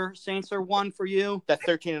Saints are 1 for you. That's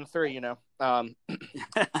 13-3, you know.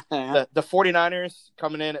 The 49ers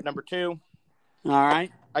coming in at number 2. All right.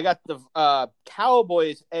 I got the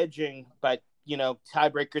Cowboys edging by,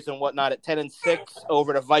 tiebreakers and whatnot at 10-6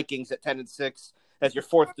 over the Vikings at 10-6 as your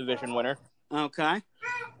 4th division winner. Okay.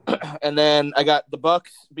 And then I got the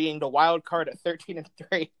Bucks being the wild card at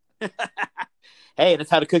 13-3. Hey, that's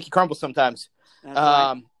how the cookie crumbles sometimes. That's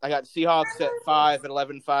right. I got Seahawks at 5 at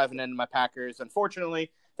 11-5, and then my Packers,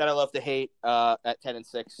 unfortunately, that I love to hate, at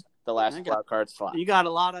 10-6, the last wild card slot. You got a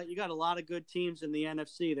lot of good teams in the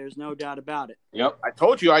NFC. There's no doubt about it. Yep. I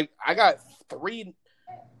told you I got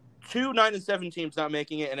 2 9-7 teams not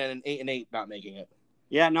making it, and then an 8-8 not making it.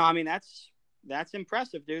 Yeah, no, I mean that's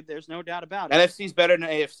impressive, dude. There's no doubt about it. NFC's better than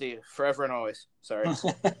AFC forever and always. Sorry,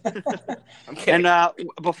 I'm kidding. And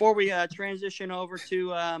before we transition over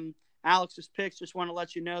to Alex's picks, just want to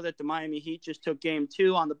let you know that the Miami Heat just took Game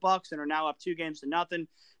 2 on the Bucks and are now up 2-0.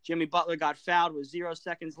 Jimmy Butler got fouled with 0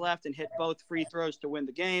 seconds left and hit both free throws to win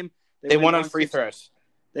the game. They won on free throws.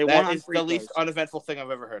 They won on That is free the throws. least uneventful thing I've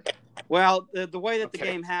ever heard. Well, the way that the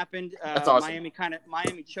Okay. game happened, That's awesome.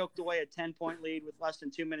 Miami choked away a 10-point lead with less than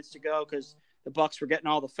 2 minutes to go because the Bucks were getting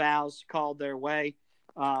all the fouls called their way.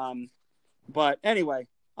 But anyway,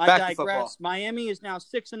 I Back to digress. football. Miami is now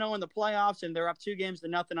 6-0 in the playoffs, and they're up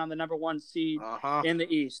 2-0 on the number 1 seed in the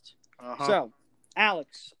East. So,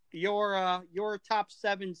 Alex, your top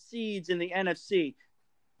 7 seeds in the NFC.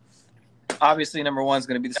 Obviously, number 1 is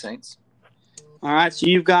going to be the Saints. All right, so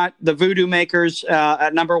you've got the Voodoo Makers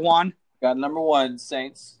at number 1. Got number 1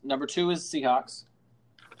 Saints. Number 2 is Seahawks.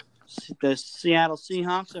 The Seattle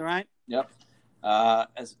Seahawks, all right? Yep.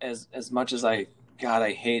 As much as I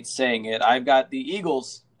hate saying it, I've got the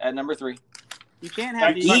Eagles at number 3. You can't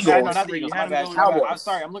have the Eagles. No, not the three. Eagles. You My had them bad. going Cowboys. I'm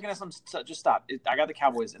sorry. I'm looking at some. Just stop. I got the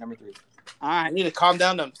Cowboys at number 3. All I right. need to calm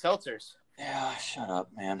down them seltzers. Yeah, shut up,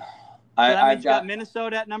 man. So that means I've you got got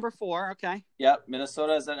Minnesota at number 4. Okay. Yep.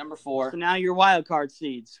 Minnesota is at number 4. So now your wild card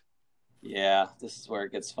seeds. Yeah, this is where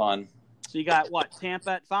it gets fun. So you got what?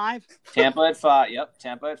 Tampa at 5? Tampa at 5. Yep,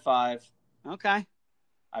 Tampa at 5. Okay.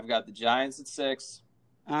 I've got the Giants at 6.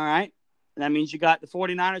 All right. That means you got the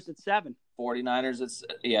 49ers at 7. 49ers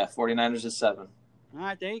at 7. All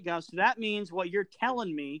right, there you go. So that means what you're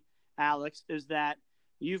telling me Alex, is that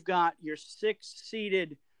you've got your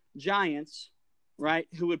 6-seeded Giants, right,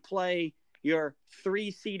 who would play your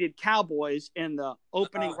 3-seeded Cowboys in the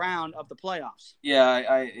opening round of the playoffs. Yeah,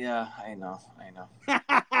 I know.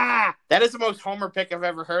 That is the most homer pick I've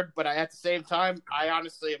ever heard, but at the same time, I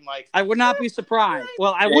honestly am like, I would not be surprised.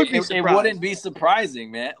 Well, I would be It surprised. wouldn't be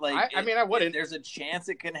surprising, man. Like, I wouldn't. There's a chance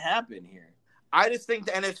it can happen here. I just think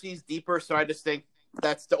the NFC is deeper, so I just think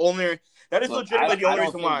that is legitimately the only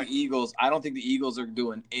reason why. I don't think the Eagles are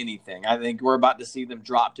doing anything. I think we're about to see them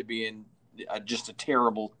drop to being just a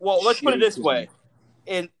terrible. Well, let's put it this team. way.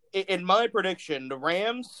 In my prediction, the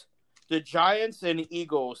Rams, the Giants, and the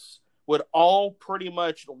Eagles would all pretty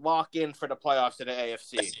much lock in for the playoffs in the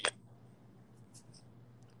AFC.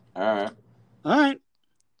 All right.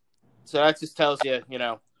 So that just tells you,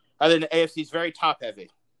 I think the AFC is very top heavy.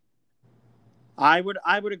 I would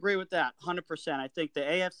agree with that 100%. I think the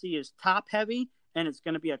AFC is top heavy, and it's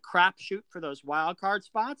going to be a crapshoot for those wild card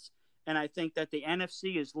spots. And I think that the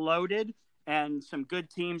NFC is loaded, and some good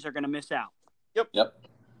teams are going to miss out. Yep.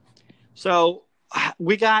 So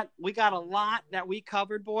we got a lot that we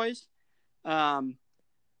covered, boys. Like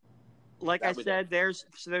I said, there's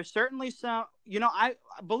certainly some. I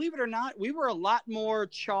believe it or not, we were a lot more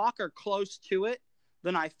chalk or close to it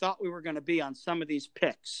than I thought we were going to be on some of these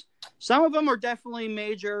picks. Some of them are definitely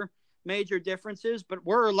major differences, but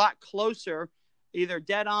we're a lot closer, either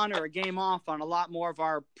dead on or a game off on a lot more of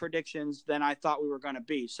our predictions than I thought we were going to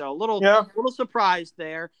be. So a little surprised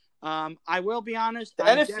there. I will be honest.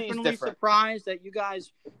 I'm definitely surprised that you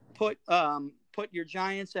guys put your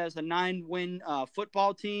Giants as a 9-win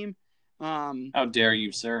football team. How dare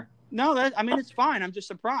you, sir? No, it's fine. I'm just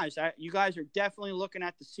surprised. You guys are definitely looking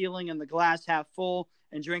at the ceiling and the glass half full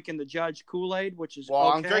and drinking the Judge Kool-Aid, which is okay.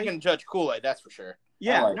 I'm drinking Judge Kool-Aid, that's for sure.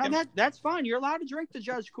 Yeah, that's fine. You're allowed to drink the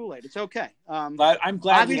Judge Kool-Aid. It's okay. I'm glad.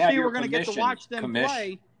 Obviously, we're going to get to watch them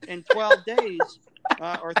play in 12 days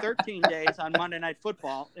or 13 days on Monday Night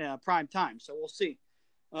Football prime time. So we'll see.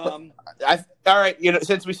 All right.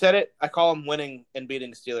 Since we said it, I call them winning and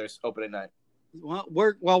beating the Steelers opening night. Well,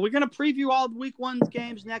 we're going to preview all the Week 1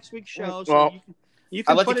 games next week's show. So you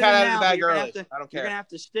can I'll let put you it cut in out now. of the bag early. I don't care. You're gonna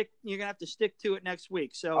have to stick to it next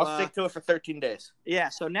week. So I'll stick to it for 13 days. Yeah.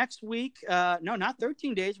 So next week, no, not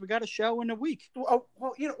 13 days. We got a show in a week. Well,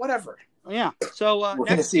 whatever. Yeah. So we're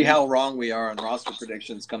gonna see how wrong we are on roster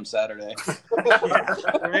predictions come Saturday. Yeah.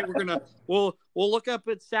 Right. We'll look up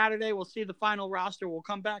at Saturday. We'll see the final roster. We'll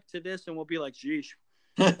come back to this and we'll be like, geesh.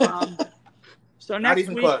 So next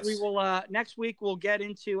week we'll get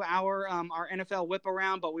into our NFL whip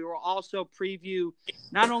around, but we will also preview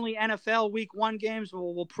not only NFL Week 1 games, but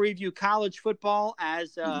we'll preview college football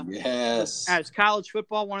as college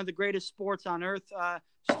football, one of the greatest sports on earth,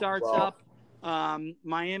 starts up.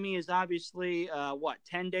 Miami is obviously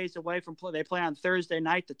 10 days away from play. They play on Thursday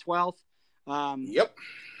night, the 12th. Yep.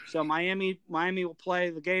 So Miami will play.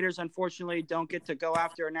 The Gators, unfortunately, don't get to go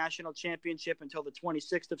after a national championship until the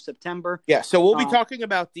 26th of September. Yeah, so we'll be talking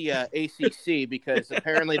about the ACC because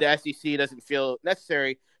apparently the SEC doesn't feel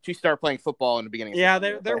necessary to start playing football in the beginning. Yeah,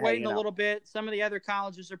 they're waiting a little bit. Some of the other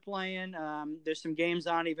colleges are playing. There's some games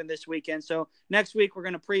on even this weekend. So next week we're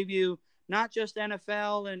going to preview not just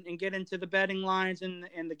NFL and get into the betting lines and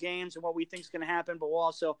the games and what we think is going to happen, but we'll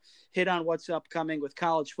also hit on what's upcoming with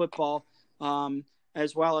college football.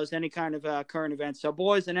 As well as any kind of current events. So,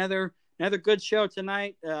 boys, another good show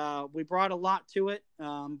tonight. We brought a lot to it,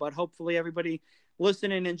 but hopefully everybody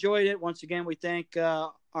listening enjoyed it. Once again, we thank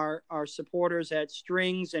our supporters at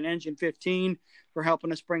Strings and Engine 15 for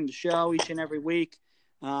helping us bring the show each and every week.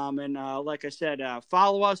 And like I said,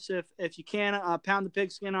 follow us if you can. Pound the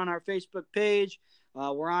Pigskin on our Facebook page.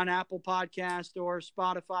 We're on Apple Podcast or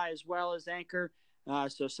Spotify as well as Anchor.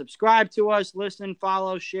 So subscribe to us, listen,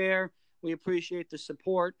 follow, share. We appreciate the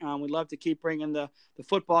support. We'd love to keep bringing the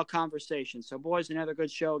football conversation. So, boys, another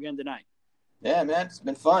good show again tonight. Yeah, man, it's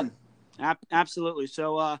been fun. Absolutely.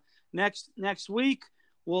 So next week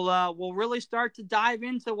we'll really start to dive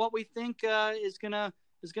into what we think is gonna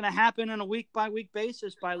happen on a week by week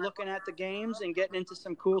basis by looking at the games and getting into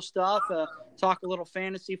some cool stuff. Talk a little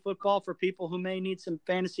fantasy football for people who may need some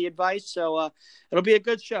fantasy advice. So it'll be a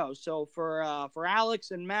good show. So for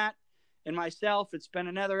Alex and Matt and myself, it's been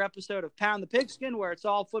another episode of Pound the Pigskin, where it's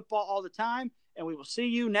all football all the time, and we will see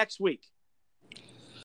you next week.